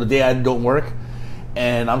on the day I don't work.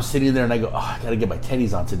 And I'm sitting there and I go, I gotta get my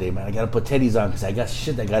tennies on today, man. I gotta put tennies on because I got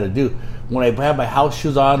shit I gotta do. When I have my house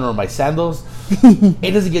shoes on or my sandals,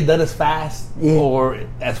 it doesn't get done as fast or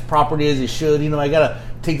as properly as it should. You know, I gotta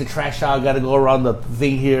take the trash out, I gotta go around the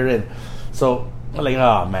thing here. And so I'm like,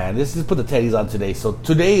 oh man, let's just put the tennies on today. So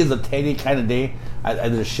today is a tenny kind of day.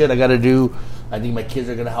 There's shit I gotta do. I think my kids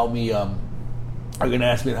are gonna help me, are gonna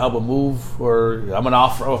ask me to help them move, or I'm gonna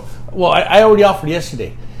offer. Well, I already offered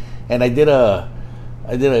yesterday. And I did a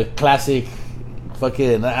classic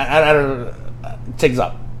fucking. I don't know. Check this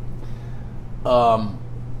out.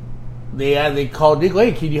 They called. They go,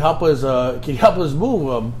 hey, can you help us? Can you help us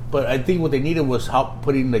move? But I think what they needed was help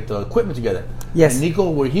putting like the equipment together. Yes. And Nico,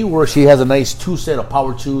 where he works, he has a nice 2 set of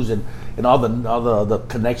power tools and all the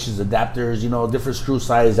connections, adapters, different screw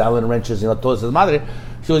size, Allen wrenches, todo esa madre.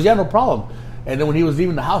 She goes, yeah, no problem. And then when he was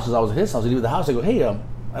leaving the house, as I was at his house, leaving the house, I go, hey,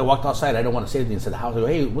 I walked outside. I don't want to say anything inside the house. I go,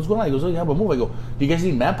 hey, what's going on? He goes, oh, you have a move. I go, do you guys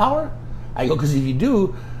need manpower? I go, because if you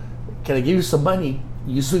do, can I give you some money?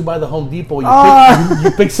 You swing by the Home Depot,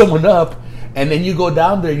 you pick someone up, and then you go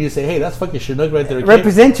down there and you say, hey, that's fucking Chinook right there. Okay?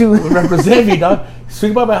 Represent you. Represent me, dog.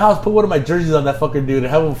 Swing by my house, put one of my jerseys on that fucking dude, and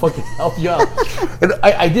have him fucking help you out. And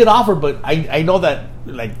I did offer, but I know that,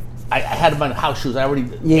 like, I had my house shoes. I already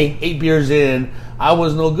eight beers in. I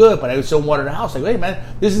was no good, but I still wanted a house. Like, hey, man,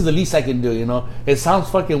 this is the least I can do, It sounds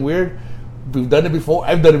fucking weird. We've done it before.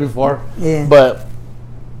 I've done it before. Yeah. But,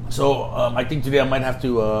 so, I think today I might have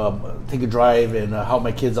to take a drive and help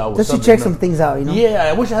my kids out with something. Just to check some things out, Yeah,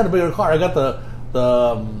 I wish I had a bigger car. I got the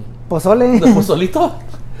Pozole? The pozolito.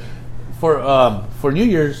 For New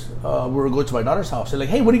Year's, we were going to my daughter's house. They're like,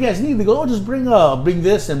 hey, what do you guys need? They go, oh, just bring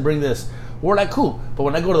this and bring this. We're like, cool. But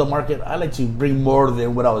when I go to the market, I like to bring more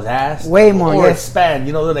than what I was asked. Way more, or yes. expand.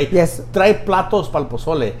 They're like, yes. Trae platos para el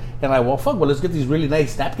pozole. And I, let's get these really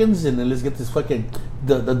nice napkins, and then let's get this fucking,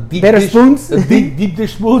 the deep better dish. Spoons? The deep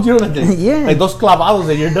dish spoons, like those clavados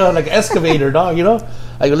that you're done, like an excavator, dog,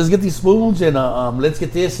 I go, let's get these spoons, and let's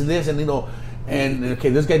get this and this, and and okay,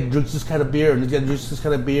 this guy drinks this kind of beer, and this guy drinks this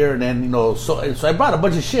kind of beer, and then, so I brought a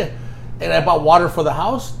bunch of shit. And I bought water for the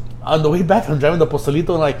house. On the way back, I'm driving the Pozolito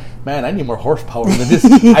and like, man, I need more horsepower than this.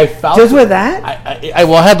 I found just with that. I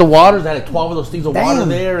had the waters. I had 12 of those things of water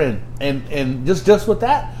there, and just with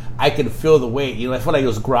that, I could feel the weight. I felt like it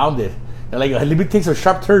was grounded. And like, let me take some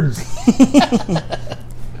sharp turns.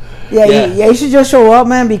 Yeah, you should just show up,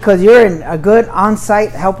 man, because you're a good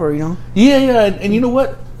on-site helper. Yeah, and you know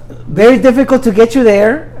what? Very difficult to get you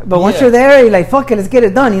there. But once Yeah. you're there, you're like, fuck it, let's get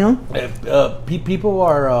it done, you know? People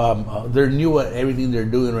are they're new at everything they're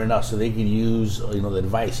doing right now, so they can use the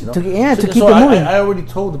advice. To keep it so moving. I already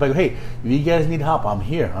told them, like, hey, if you guys need help, I'm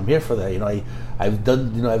here. I'm here for that. I've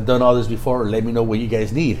done all this before. Let me know what you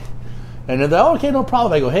guys need. And they're like, oh, okay, no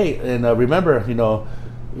problem. I go, hey, and remember,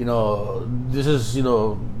 this is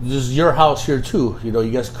your house here too.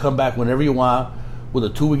 You guys come back whenever you want with a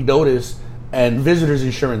 2-week notice and visitors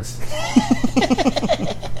insurance.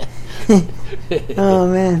 Oh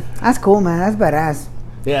man, that's cool, man. That's badass.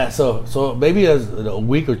 Yeah, so maybe a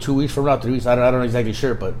week or 2 weeks from now, 3 weeks. I don't know exactly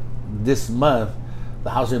sure, but this month the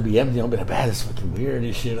house is gonna be empty. I'm gonna be like, man, this is fucking weird.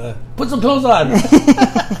 This shit. Put some clothes on.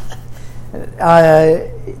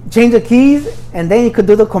 Change the keys, and then you could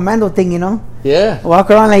do the commando thing, Yeah. Walk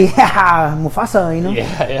around like, yeah, Mufasa,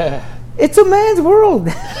 Yeah. It's a man's world.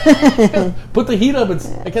 Put the heat up.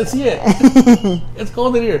 I can see it. It's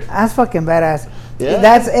cold in here. That's fucking badass. Yeah.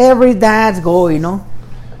 That's every dad's goal,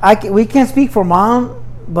 we can't speak for mom,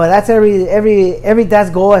 but that's every dad's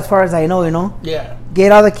goal as far as I know, Yeah.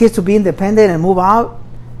 Get all the kids to be independent and move out,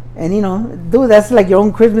 and dude, that's like your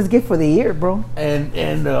own Christmas gift for the year, bro.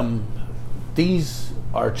 And things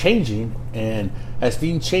are changing, and as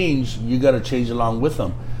things change, you got to change along with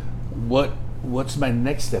them. What's my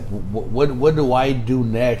next step? What do I do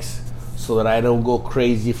next so that I don't go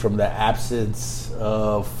crazy from the absence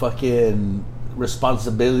of fucking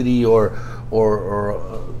responsibility or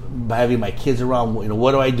having my kids around?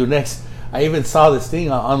 What do I do next? I even saw this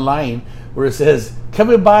thing online where it says, come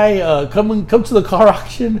to the car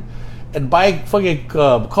auction and buy fucking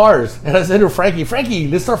cars. And I said to Frankie,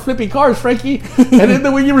 let's start flipping cars, Frankie. And then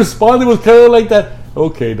the way you responded was kind of like that.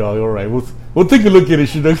 Okay, dog, all right, we'll take a look at it,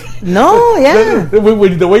 Chinook. No, yeah.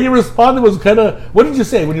 The way you responded was kind of. What did you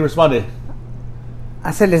say when you responded?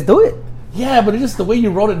 I said, let's do it. Yeah, but just the way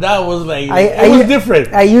you wrote it down was like it was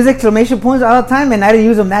different. I use exclamation points all the time, and I didn't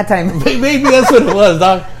use them that time. Maybe that's what it was,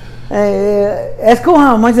 dog. It's cool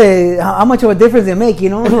how much of a difference they make,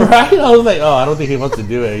 Right? I was like, oh, I don't think he wants to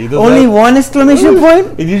do it. Only one exclamation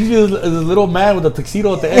point? It usually is a little man with a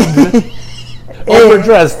tuxedo at the end.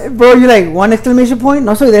 Overdressed. Bro, you like one exclamation point?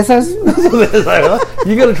 No soy de esas.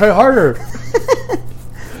 You gotta try harder.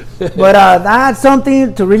 But that's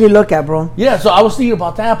something to really look at, bro. Yeah, so I was thinking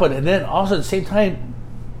about that, and then also at the same time,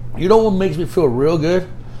 what makes me feel real good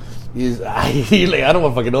is I don't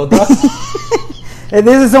want to fucking know, dog. Hey,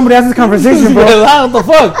 this is somebody else's conversation, bro. What the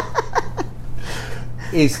fuck?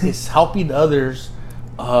 It's helping others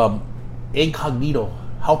incognito,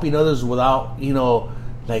 helping others without when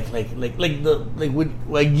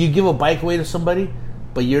you give a bike away to somebody,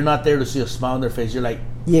 but you're not there to see a smile on their face. You're like,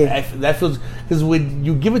 yeah, that feels, because when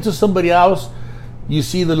you give it to somebody else, you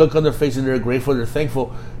see the look on their face and they're grateful, they're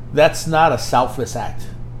thankful. That's not a selfless act.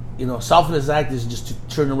 Selfless act is just to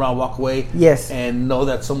turn around, walk away, yes, and know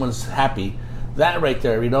that someone's happy. That right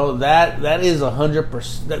there, that is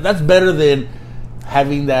 100%. That's better than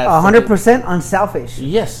having that 100% unselfish.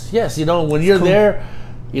 Yes. When you're there,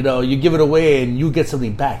 you give it away and you get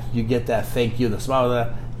something back. You get that thank you, the smile,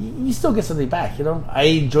 that you still get something back. I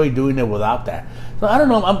enjoy doing it without that. So I don't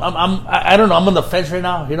know. I don't know. I'm on the fence right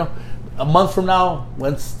now. A month from now,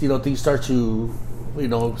 once things start to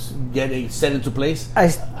get set into place,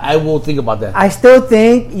 I will think about that. I still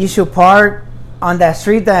think you should park on that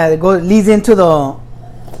street that leads into the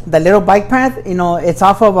little bike path. It's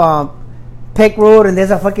off of Peck Road, and there's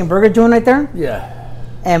a fucking burger joint right there. Yeah.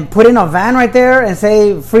 And put in a van right there and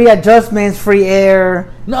say free adjustments, free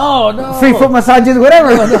air, no, free foot massages,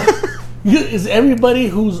 whatever. No. Is everybody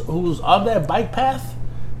who's on that bike path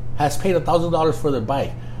has paid $1,000 for their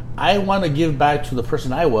bike? I want to give back to the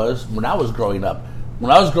person I was when I was growing up.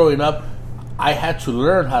 When I was growing up, I had to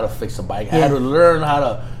learn how to fix a bike. I had to learn how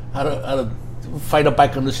to fight a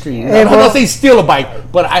bike on the street. I'm not gonna say steal a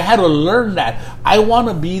bike, but I had to learn that. I want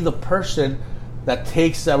to be the person that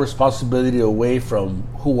takes that responsibility away from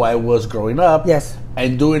who I was growing up. Yes,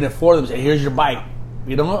 and doing it for them. Say, here's your bike.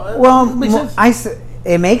 Well, it makes sense.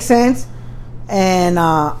 It makes sense, and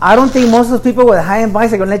I don't think most of those people with high-end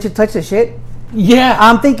bikes are gonna let you touch the shit. Yeah,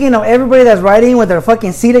 I'm thinking of everybody that's riding with their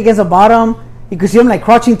fucking seat against the bottom. You can see them like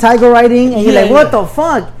crouching tiger riding, and you're like, what the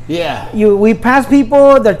fuck? Yeah. We pass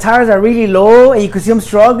people, their tires are really low, and you can see them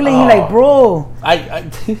struggling. You're like, bro.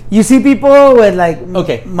 You see people with like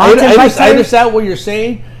mountain bikes. I understand what you're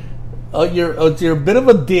saying. You're a bit of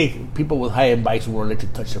a dick. People with high-end bikes won't let you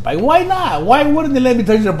touch their bike. Why not? Why wouldn't they let me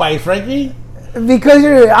touch their bike, Frankie? Because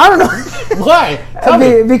I don't know. Why? Tell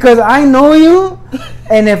me. Because I know you,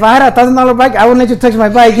 and if I had $1,000 bike, I wouldn't let you touch my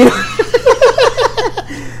bike.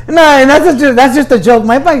 No, and that's just a joke.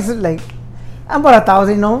 My bike's like, I'm about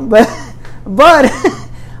 1,000, but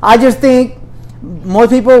I just think most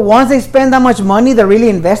people, once they spend that much money, they really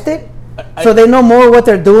invest it. So they know more what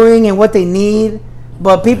they're doing and what they need.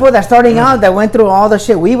 But people that starting out, that went through all the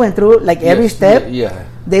shit we went through, like every step,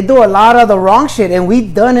 they do a lot of the wrong shit, and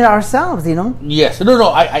we've done it ourselves, you know? Yes. No,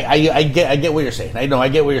 I get what you're saying. I know, I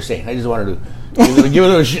get what you're saying. I just wanted to give a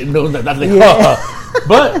little shit. No, nothing.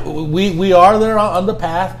 But we are there on the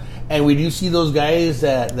path, and we do see those guys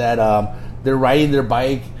that they're riding their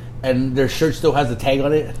bike, and their shirt still has the tag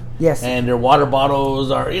on it. Yes. And their water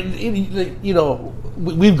bottles are, you know,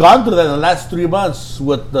 we've gone through that in the last 3 months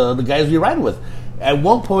with the guys we ride with. At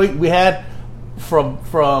one point, we had from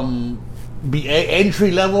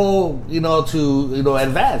entry level, you know, to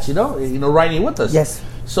advanced, you know, riding with us. Yes.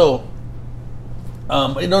 So,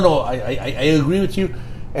 I agree with you,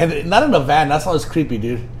 and not in a van. That sounds creepy,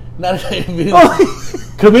 dude. Not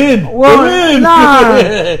come in. Well,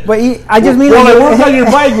 nah. But I just mean. While I work on your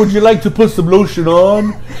bike, would you like to put some lotion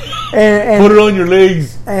on? And put it on your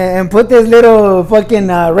legs. And put this little fucking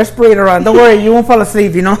respirator on. Don't worry, you won't fall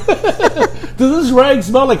asleep, you know? Does this rag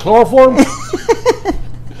smell like chloroform?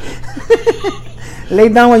 Lay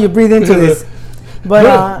down while you breathe into this.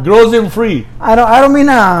 But girls in free. I don't mean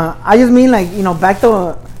I just mean like, you know, back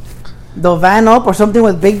the van up or something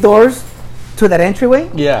with big doors to that entryway.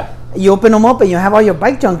 Yeah. You open them up and you have all your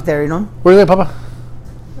bike junk there, you know? Where are you going, Papa?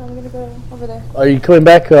 I'm gonna go over there. Are you coming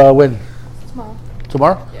back when? Tomorrow.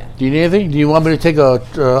 Tomorrow? Yeah. Do you need anything? Do you want me to take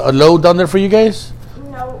a load down there for you guys?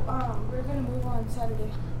 No, we're gonna move on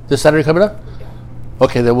Saturday. This Saturday coming up? Yeah.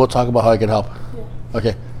 Okay, then we'll talk about how I can help. Yeah.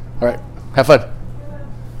 Okay. All right. Have fun.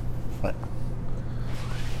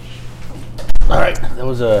 All right. That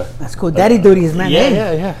was a. That's cool. Daddy duties, man. Yeah,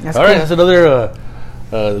 Hey. yeah. That's All right. cool. That's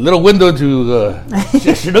another little window to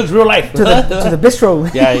Chinook's real life. to the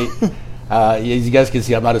bistro. Yeah. As you guys can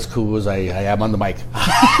see, I'm not as cool as I am on the mic.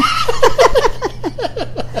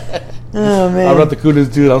 Oh man. I'm not the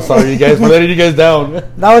coolest dude. I'm sorry, you guys, for letting you guys down.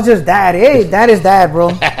 That was just dad. Hey, that is dad,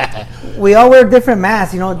 bro. We all wear different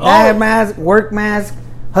masks, you know. Dad mask, work mask,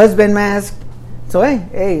 husband mask. So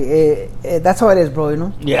hey, that's how it is, bro. You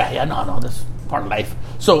know. Yeah. No, that's part of life.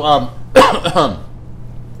 So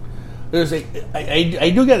there's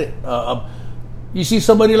I do get it. You see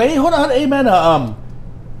somebody like, hey, hold on, hey man,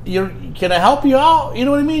 can I help you out? You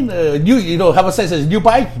know what I mean? You know, have a sense says new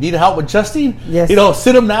bike. Need help adjusting? Yes. You know,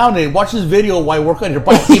 sit them down and watch this video while you work on your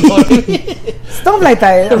bike. You know what I mean? Stuff like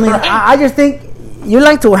that. I mean, Right. I just think you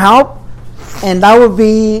like to help, and that would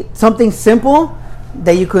be something simple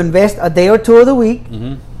that you could invest a day or two of the week,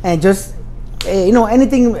 and just you know,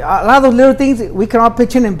 anything. A lot of those little things we can all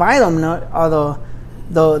pitch in and buy them. You know,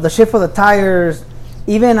 or the shit for the tires.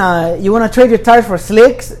 Even you want to trade your tires for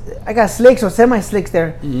slicks. I got slicks or semi-slicks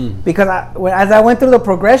there because as I went through the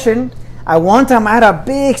progression, one time I had a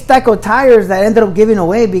big stack of tires that I ended up giving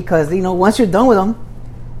away because, you know, once you're done with them,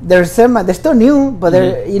 they're still new, but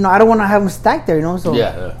they're, you know, I don't want to have them stacked there, you know. So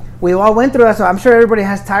we all went through that. So I'm sure everybody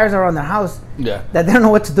has tires around their house that they don't know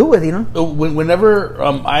what to do with, you know. Whenever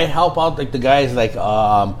I help out, like the guys like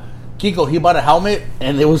Kiko, he bought a helmet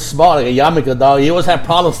and it was small, like a Yamaka dog. He always had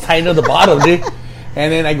problems tying to the bottom, dude. And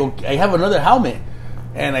then I go, I have another helmet.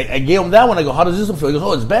 And I gave him that one. I go, how does this one feel? He goes,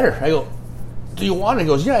 oh, it's better. I go, do you want it? He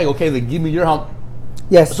goes, yeah. I go, okay, then give me your helmet.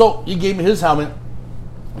 Yes. So he gave me his helmet.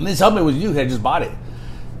 And this helmet was you. He had just bought it.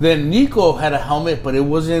 Then Nico had a helmet, but it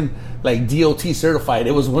wasn't like DOT certified.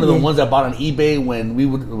 It was one of the ones I bought on eBay when it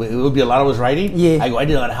would be a lot of us riding. Yeah. I go, I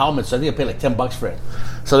didn't have a helmet, so I think I paid like $10 for it.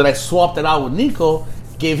 So then I swapped it out with Nico,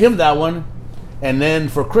 gave him that one. And then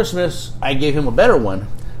for Christmas, I gave him a better one.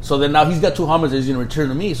 So then now he's got two helmets that he's going to return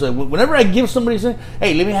to me. So whenever I give somebody, say,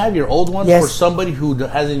 hey, let me have your old one for somebody who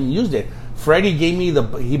hasn't used it. Freddie gave me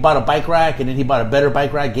he bought a bike rack, and then he bought a better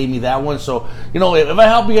bike rack, gave me that one. So, you know, if I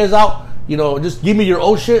help you guys out, you know, just give me your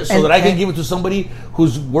old shit so that I can give it to somebody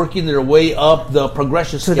who's working their way up the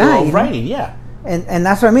progression scale of riding. Yeah. And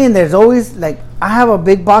that's what I mean. There's always, like, I have a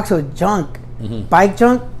big box of junk, bike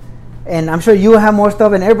junk, and I'm sure you have more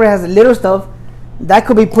stuff, and everybody has little stuff that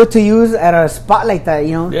could be put to use at a spot like that,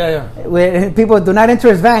 you know. Yeah. Where people do not enter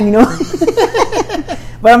his van, you know.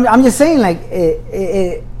 But I'm just saying, like,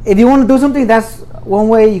 if you want to do something, that's one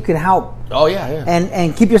way you could help. Oh yeah.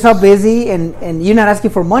 And keep yourself busy, and you're not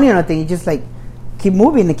asking for money or nothing. You just like keep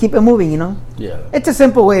moving and keep it moving, you know. Yeah. It's a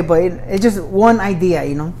simple way, but it's just one idea,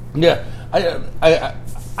 you know. Yeah,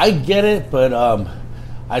 I get it, but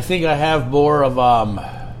I think I have more of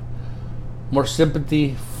more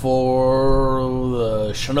sympathy for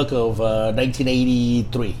the Chinook of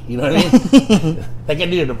 1983. You know what I mean? That guy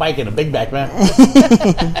needed a bike and a big back, man.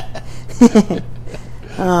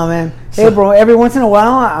 Oh man, hey bro. Every once in a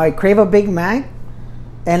while, I crave a Big Mac,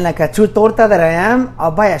 And like a true torta that I am,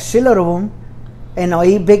 I'll buy a shitload of them, and I'll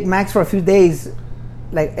eat Big Macs for a few days,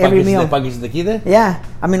 like every meal. Paquis de quite? Yeah,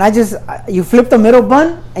 I mean, you flip the middle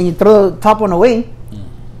bun and you throw the top one away,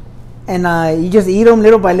 and you just eat them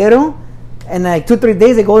little by little, and like 2-3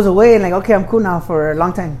 days it goes away, and like, okay, I'm cool now for a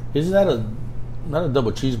long time. Isn't that not a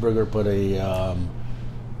double cheeseburger, but a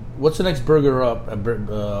what's the next burger up?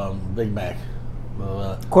 Big Mac.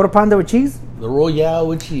 Quarter pounder with cheese. The Royale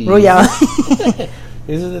with cheese. Royale.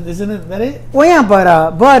 Isn't it that it? Well, yeah,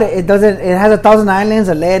 but it doesn't. It has 1,000 islands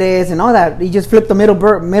of lettuce and all that. You just flip the middle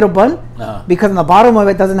bun because on the bottom of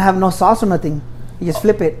it doesn't have no sauce or nothing. You just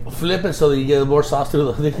flip it. Flip it so that you get more sauce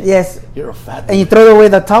through the. Yes. You're a fat. And you throw away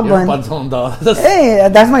the top bun. Hey,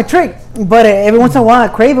 that's my trick. But every once in a while, I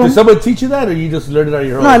crave them. Did somebody teach you that, or you just learned it on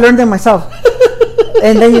your own? No, I learned it myself.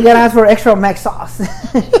 And then you gotta ask for extra mac sauce.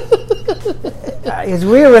 It's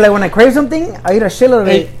weird. Like when I crave something, I eat a shitload of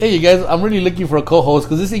it. Hey, you guys! I'm really looking for a co-host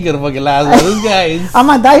because this ain't gonna fucking last. Man. This guy is. I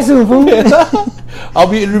might die soon, fool. I'll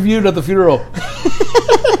be interviewed at the funeral.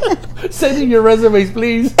 Send in your resumes,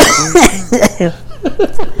 please.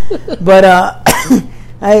 But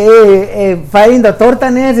fighting the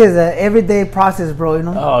tortanes is an everyday process, bro. You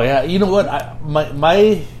know. Oh yeah, you know what?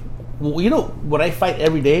 You know what I fight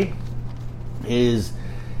every day is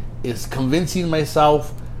convincing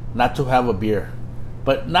myself not to have a beer,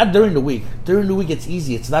 but not during the week. During the week, it's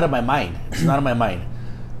easy. It's not in my mind.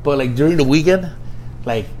 But like during the weekend,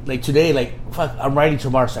 like today, like fuck, I'm riding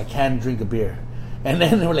tomorrow, so I can't drink a beer. And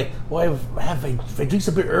then they were like, well, if I drink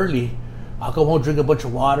a bit early, I'll go home, drink a bunch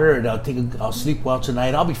of water, and I'll sleep well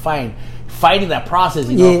tonight. I'll be fine. Fighting that process,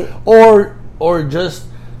 you know, or just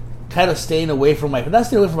kind of staying away from not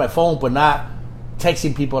staying away from my phone, but not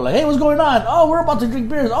texting people like, hey, what's going on? Oh, we're about to drink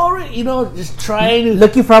beers. All right, you know, just trying to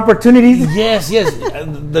looking for opportunities. Yes.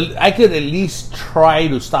 I could at least try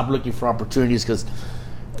to stop looking for opportunities because,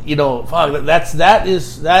 you know, fuck, that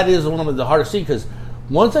is one of the hardest things because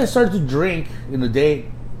once I start to drink in the day,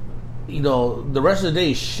 you know, the rest of the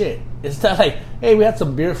day is shit. It's not like, hey, we had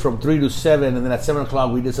some beer from 3 to 7, and then at 7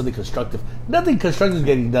 o'clock we did something constructive. Nothing constructive is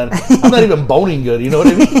getting done. I'm not even boning good, you know what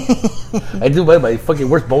I mean? I do my fucking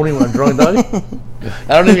worst boning when I'm drunk, dog.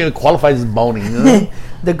 I don't even qualify as boning, you know?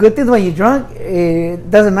 The good thing is when you're drunk, it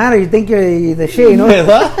doesn't matter. You think you're the shit, you know?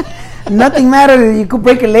 Nothing matters. You could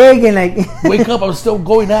break a leg and like... Wake up, I'm still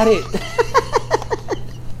going at it.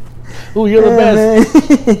 Ooh, you're the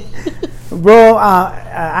best. Bro,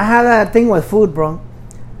 I have that thing with food, bro.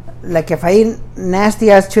 Like if I eat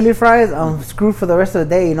nasty ass chili fries, I'm screwed for the rest of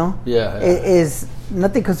the day. You know. Yeah. It is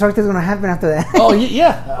nothing constructive is gonna happen after that. Oh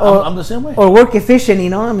yeah, I'm the same way. Or work efficient,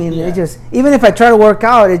 you know. I mean, it just even if I try to work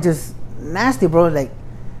out, it's just nasty, bro. Like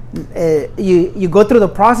you go through the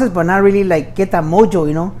process, but not really like get that mojo,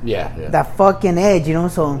 you know. Yeah. That fucking edge, you know.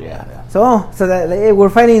 So yeah. So that like, we're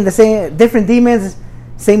fighting the same different demons,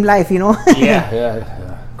 same life, you know. Yeah.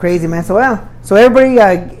 Crazy, man. So everybody,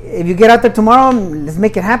 if you get out there tomorrow, let's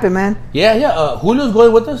make it happen, man. Yeah. Julio's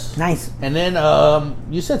going with us. Nice. And then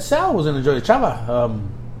you said Sal was going to join Chava.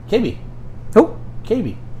 KB. Who?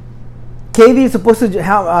 KB. KB is supposed to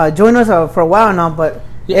join us for a while now, but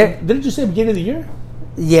didn't you say beginning of the year?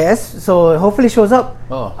 Yes. So hopefully shows up.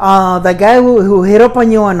 Oh. The guy who hit up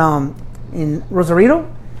on you in Rosarito.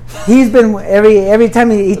 He's been every time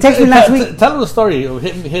he texted me last week. Tell him the story.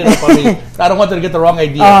 Hit up on me. I don't want them to get the wrong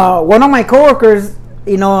idea. One of my coworkers,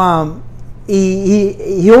 you know,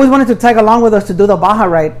 he always wanted to tag along with us to do the Baja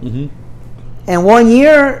ride. Mm-hmm. And one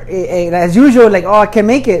year, as usual, like, oh, I can't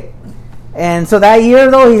make it. And so that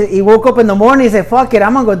year, though, he woke up in the morning. He said, "Fuck it,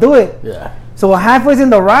 I'm gonna go do it." Yeah. So halfway in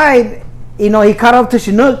the ride, you know, he caught up to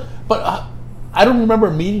Chinook. But I don't remember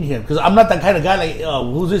meeting him because I'm not that kind of guy. Like,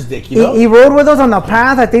 who's this dick? You know, he rode with us on the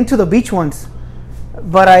path, I think, to the beach once.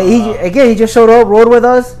 But he just showed up, rode with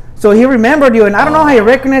us, so he remembered you. And I don't know how he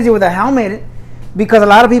recognized you with a helmet, because a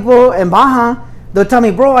lot of people in Baja, they'll tell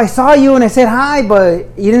me, "Bro, I saw you and I said hi,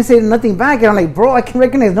 but you didn't say nothing back." And I'm like, "Bro, I can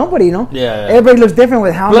recognize nobody, you know." Yeah. Everybody looks different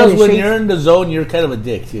with helmets. Plus, when you're in the zone, you're kind of a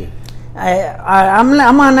dick too. I'm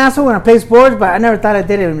an asshole when I play sports, but I never thought I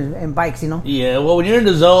did it in bikes, you know. Yeah, well, when you're in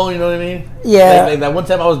the zone, you know what I mean. Yeah. Like that one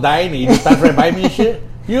time I was dying and you just stopped right by me and shit.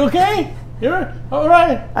 You okay? You're all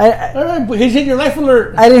right. All right. He's in your life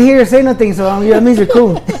alert. I didn't hear you say nothing, so that means you're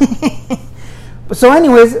cool. So,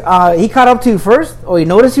 anyways, he caught up to you first, or he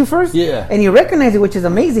noticed you first. Yeah. And he recognized you, which is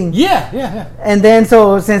amazing. Yeah. And then,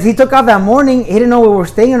 so since he took off that morning, he didn't know we were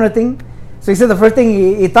staying or anything. So he said the first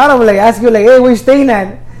thing he thought of, like, ask you, like, "Hey, where you staying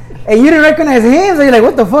at?" And you didn't recognize him, so you're like,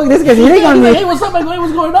 "What the fuck? This guy's hitting on me." Hey, what's up?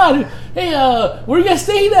 What's going on? Hey, where you guys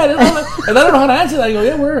staying at? And I don't know how to answer that. I go,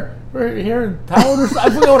 "Yeah, we're here in town." Or something. I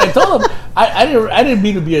forgot what I told him. I didn't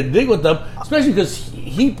mean to be a dick with them, especially because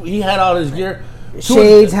he had all his gear,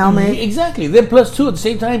 Shades, helmet. Exactly. Then plus two at the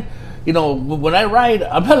same time. You know, when I ride,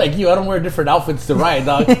 I'm not like you. I don't wear different outfits to ride,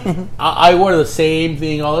 dog. I wear the same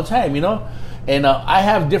thing all the time, you know. And I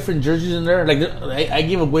have different jerseys in there. Like I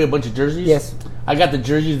gave away a bunch of jerseys. Yes. I got the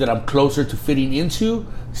jerseys that I'm closer to fitting into,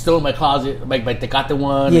 still in my closet, like my Tecate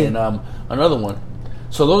one and another one.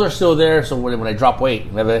 So those are still there. So when I drop weight,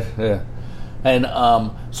 yeah. And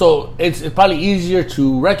so it's probably easier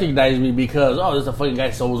to recognize me because there's a fucking guy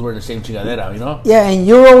that's always wearing the same chingadera, you know? Yeah, and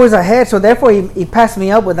you're always ahead, so therefore he passed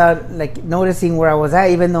me up without like noticing where I was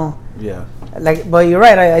at, even though. Yeah. Like, but you're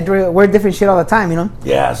right. I wear different shit all the time, you know.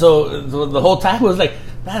 Yeah. So the whole time was like,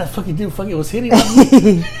 man, that fucking dude fucking was hitting me.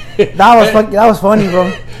 that was funny,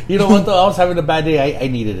 bro. You know what though? I was having a bad day. I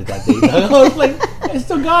needed it that day. I was like, I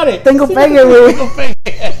still got it. Tengo pegue, güey.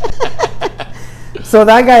 So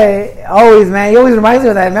that guy always, man, he always reminds me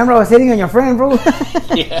of that. Remember I was hitting on your friend, bro?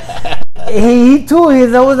 Yeah. He too,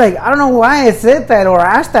 he's always like, I don't know why I said that or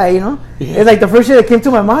asked that, you know? Yeah. It's like the first shit that came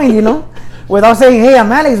to my mind, you know? Without saying, hey, I'm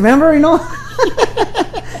Alex, remember, you know?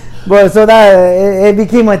 But so that it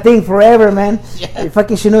became a thing forever, man. Yeah.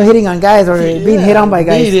 Fucking Chinook hitting on guys or being hit on by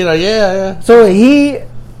guys. Yeah. So he's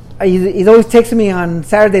always texting me on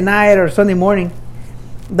Saturday night or Sunday morning.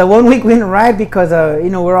 The one week we didn't ride because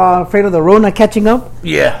we're all afraid of the Rona catching up.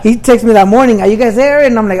 Yeah. He texted me that morning, are you guys there?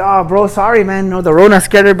 And I'm like, oh bro, sorry man, the Rona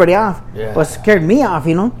scared everybody off. Yeah. But scared me off,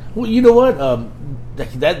 you know. Well, you know what?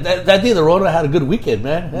 That day the Rona had a good weekend,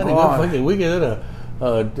 man. Had a good fucking weekend.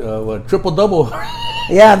 A triple double.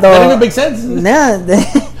 Yeah, that didn't even make sense. Nah.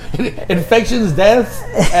 Infections, deaths,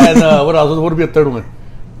 and what else? What would be a third one?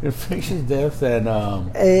 Infections, deaths, and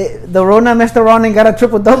the Rona messed around and got a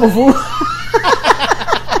triple double, fool.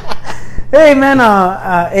 Hey man,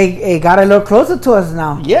 it got a little closer to us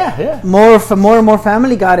now. Yeah. More and more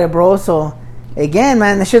family got it, bro. So again,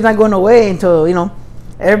 man, the shit's not going away until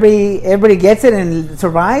everybody gets it and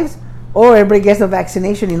survives, or everybody gets the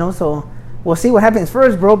vaccination. You know, so we'll see what happens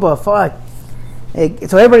first, bro. But fuck,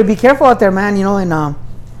 so everybody be careful out there, man. You know,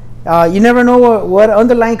 and you never know what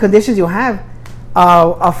underlying conditions you have.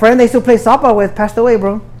 A friend I used to play softball with passed away,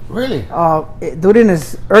 bro. Really? Dude in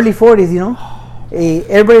his early 40s, you know.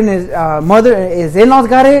 Everybody in his his in-laws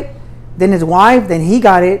got it, then his wife, then he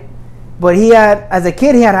got it. But as a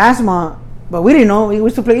kid, he had asthma, but we didn't know. We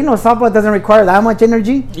used to play, softball doesn't require that much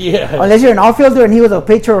energy. Yeah. Unless you're an outfielder and he was a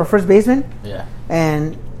pitcher or first baseman. Yeah.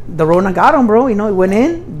 And the Rona got him, bro. It went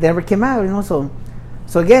in, never came out, So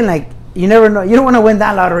again, like, you never know. You don't want to win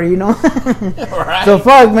that lottery, Right. So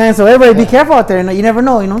fuck, man. So everybody be careful out there. You never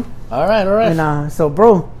know, All right. And so,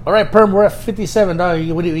 bro. All right, Perm, we're at 57, dog.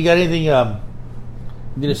 You got anything you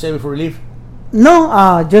need to say before we leave?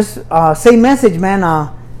 No, just same message,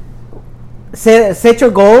 man. Set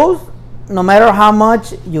your goals. No matter how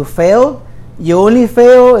much you fail, you only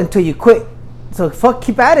fail until you quit. So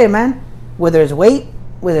keep at it, man. Whether it's weight,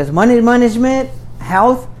 whether it's money management,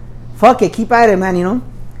 health, fuck it, keep at it, man.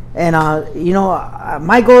 And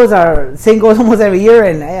my goals are same goals almost every year,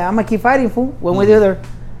 and I'm gonna keep fighting, fool. One way or the other,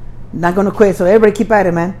 not gonna quit. So everybody keep at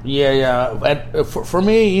it, man. Yeah. And for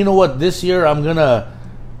me, you know what? This year I'm gonna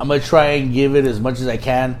try and give it as much as I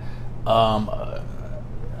can. I'm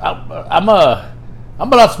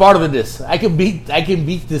a lot smarter than this. I can beat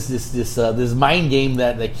this mind game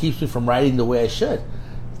that keeps me from riding the way I should.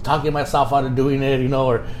 Talking myself out of doing it,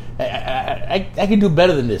 or I can do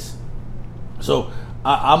better than this. So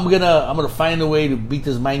I'm gonna find a way to beat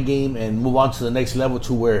this mind game and move on to the next level,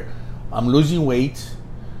 to where I'm losing weight.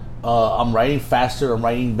 I'm riding faster. I'm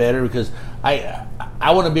riding better, because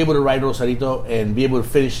I want to be able to ride Rosarito and be able to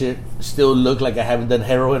finish it, still look like I haven't done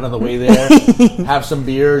heroin on the way there, have some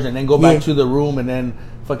beers, and then go back to the room, and then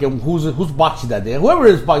fucking who's boxing that day? Whoever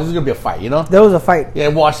is boxing, there's gonna be a fight, There was a fight. Yeah,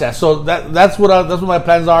 watch that. So that's what my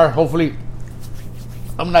plans are. Hopefully,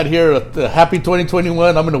 I'm not here at the happy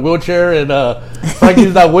 2021. I'm in a wheelchair, and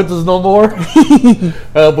Frankie's not with us no more.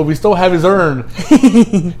 But we still have his urn.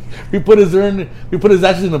 We put his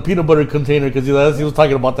ashes in a peanut butter container, because he was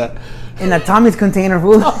talking about that. In a Tommy's container,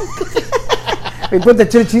 fool. We put the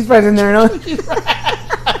chili cheese fries in there,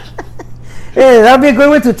 Hey, that'd be a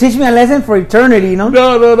good way to teach me a lesson for eternity,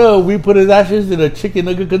 No. We put his ashes in a chicken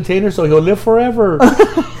nugget container, so he'll live forever.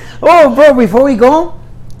 Oh, bro, before we go,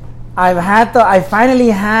 I finally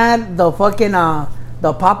had the fucking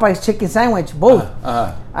the Popeyes chicken sandwich, both.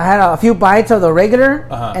 I had a few bites of the regular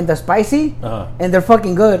and the spicy, and they're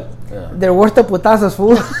fucking good. Yeah. They're worth the putazos,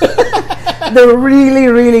 fool. They're really,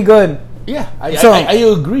 really good. Yeah, I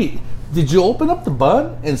agree. Did you open up the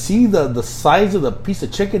bun and see the size of the piece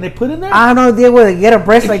of chicken they put in there? I have no idea where they get a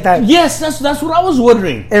breast like that. Yes, that's what I was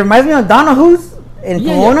wondering. It reminds me of Donahue's in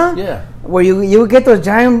Pomona. Yeah. where you would get those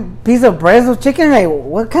giant piece of breast of chicken. Like,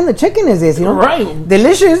 what kind of chicken is this? You know, Right.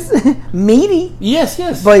 Delicious, meaty. Yes,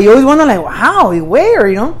 yes. But you always wonder, like, how, where,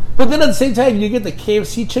 you know? But then at the same time, you get the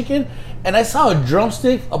KFC chicken, and I saw a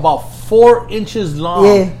drumstick about 4 inches long.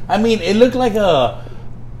 Yeah. I mean, it looked like a.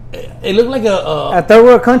 It looked like A third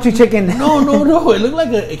world country chicken. No. It looked like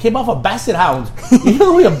it came off a basset hound. You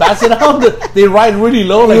know, like a basset hound, they ride really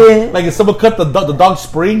low, like if someone cut the dog's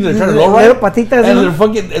springs and trying to low ride, Little patitas, and you know? they're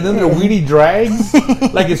fucking, and then they're weedy drags,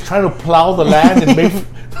 like it's trying to plow the land and make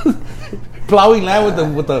plowing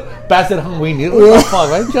land with the basset hound weenie. What the fuck,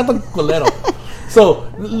 right? Shut the culero.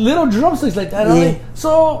 So little drumsticks like that. Yeah.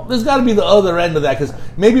 So there's got to be the other end of that, because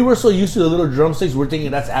maybe we're so used to the little drumsticks, we're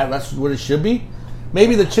thinking that's what it should be.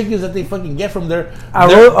 Maybe the chickens that they fucking get from there, I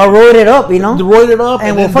rolled it up, you know? they roll it up, And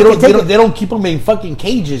and we'll then fucking take it. they don't keep them in fucking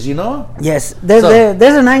cages, you know? Yes, there's So-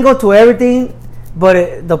 there's an angle to everything,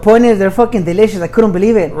 but the point is they're fucking delicious. I couldn't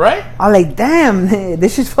believe it. Right? I'm like, damn,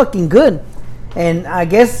 this is fucking good. And I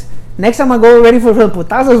guess next time I go ready for the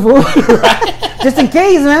putazos, fool. Just in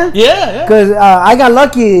case, man. Yeah. Because I got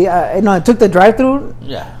lucky. I took the drive-through.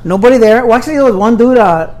 Yeah. Nobody there. Well, actually, there was one dude,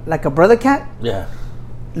 like a brother cat, Yeah.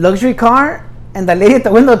 luxury car, and the lady at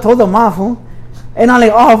the window told him off. Fool. And I'm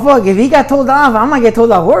like, oh fuck! If he got told off, I might get told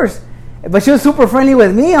off worse. But she was super friendly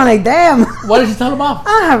with me. I'm like, damn. Why did you tell them off?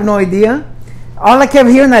 I have no idea. All I kept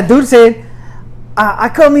hearing that dude said, I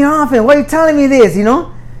cut me off, and why are you telling me this, you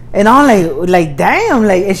know? And I'm like, damn,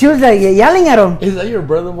 like, and she was like yelling at him. Is that your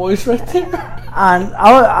brother voice right there? And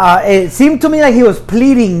it seemed to me like he was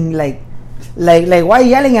pleading, like, why are you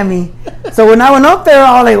yelling at me? So when I went up there,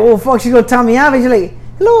 I was like, oh fuck, she's gonna tell me off. And she's like,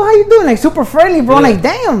 hello, how you doing? Like, super friendly, bro. I'm Yeah. like,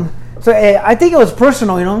 damn. So I think it was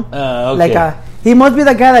personal, you know? Okay. Like, he must be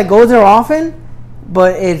the guy that goes there often,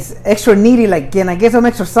 but it's extra needy. Like, can I get some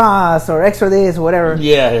extra sauce or extra this or whatever?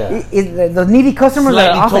 Yeah. The needy customers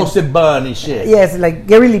Slightly are often. toasted bun and shit. Yes, like,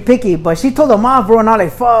 get really picky. But she told them off, bro, and I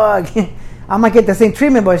was like, fuck. I might get the same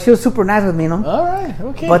treatment, but she was super nice with me, you know? All right.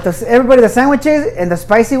 Okay. But everybody, the sandwiches, and the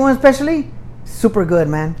spicy one especially, super good,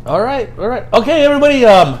 man. All right. Okay, everybody.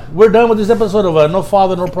 We're done with this episode of No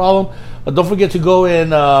Father, No Problem. Don't forget to go and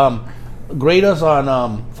grade us on.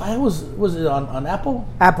 Was it on Apple?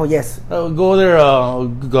 Apple, yes. Go there.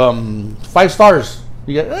 5 stars.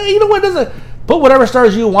 You know what? Doesn't put whatever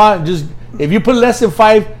stars you want. Just if you put less than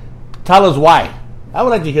 5, tell us why. I would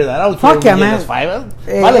like to hear that. I don't care Fuck if yeah, you give man. us 5.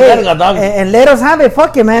 Hey, Vale, verga, dog. and let us have it.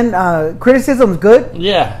 Fuck it, man. Criticism's good.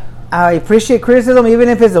 Yeah. I appreciate criticism, even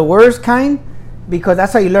if it's the worst kind, because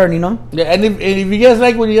that's how you learn, you know? Yeah, and if you guys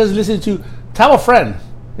like what you guys listen to, tell a friend.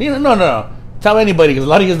 You know, no. Tell anybody, because a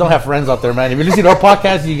lot of you guys don't have friends out there, man. If you listen to our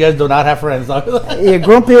podcast, you guys do not have friends. You're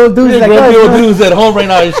grumpy old dudes like grumpy us. old man. dudes at home right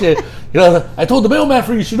now and shit. You know, I told the mailman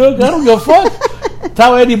for you, Chinook. I don't give a fuck.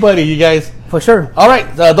 Tell anybody, you guys. For sure. All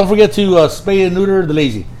right, don't forget to spay and neuter the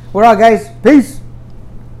lazy. We're out, guys. Peace.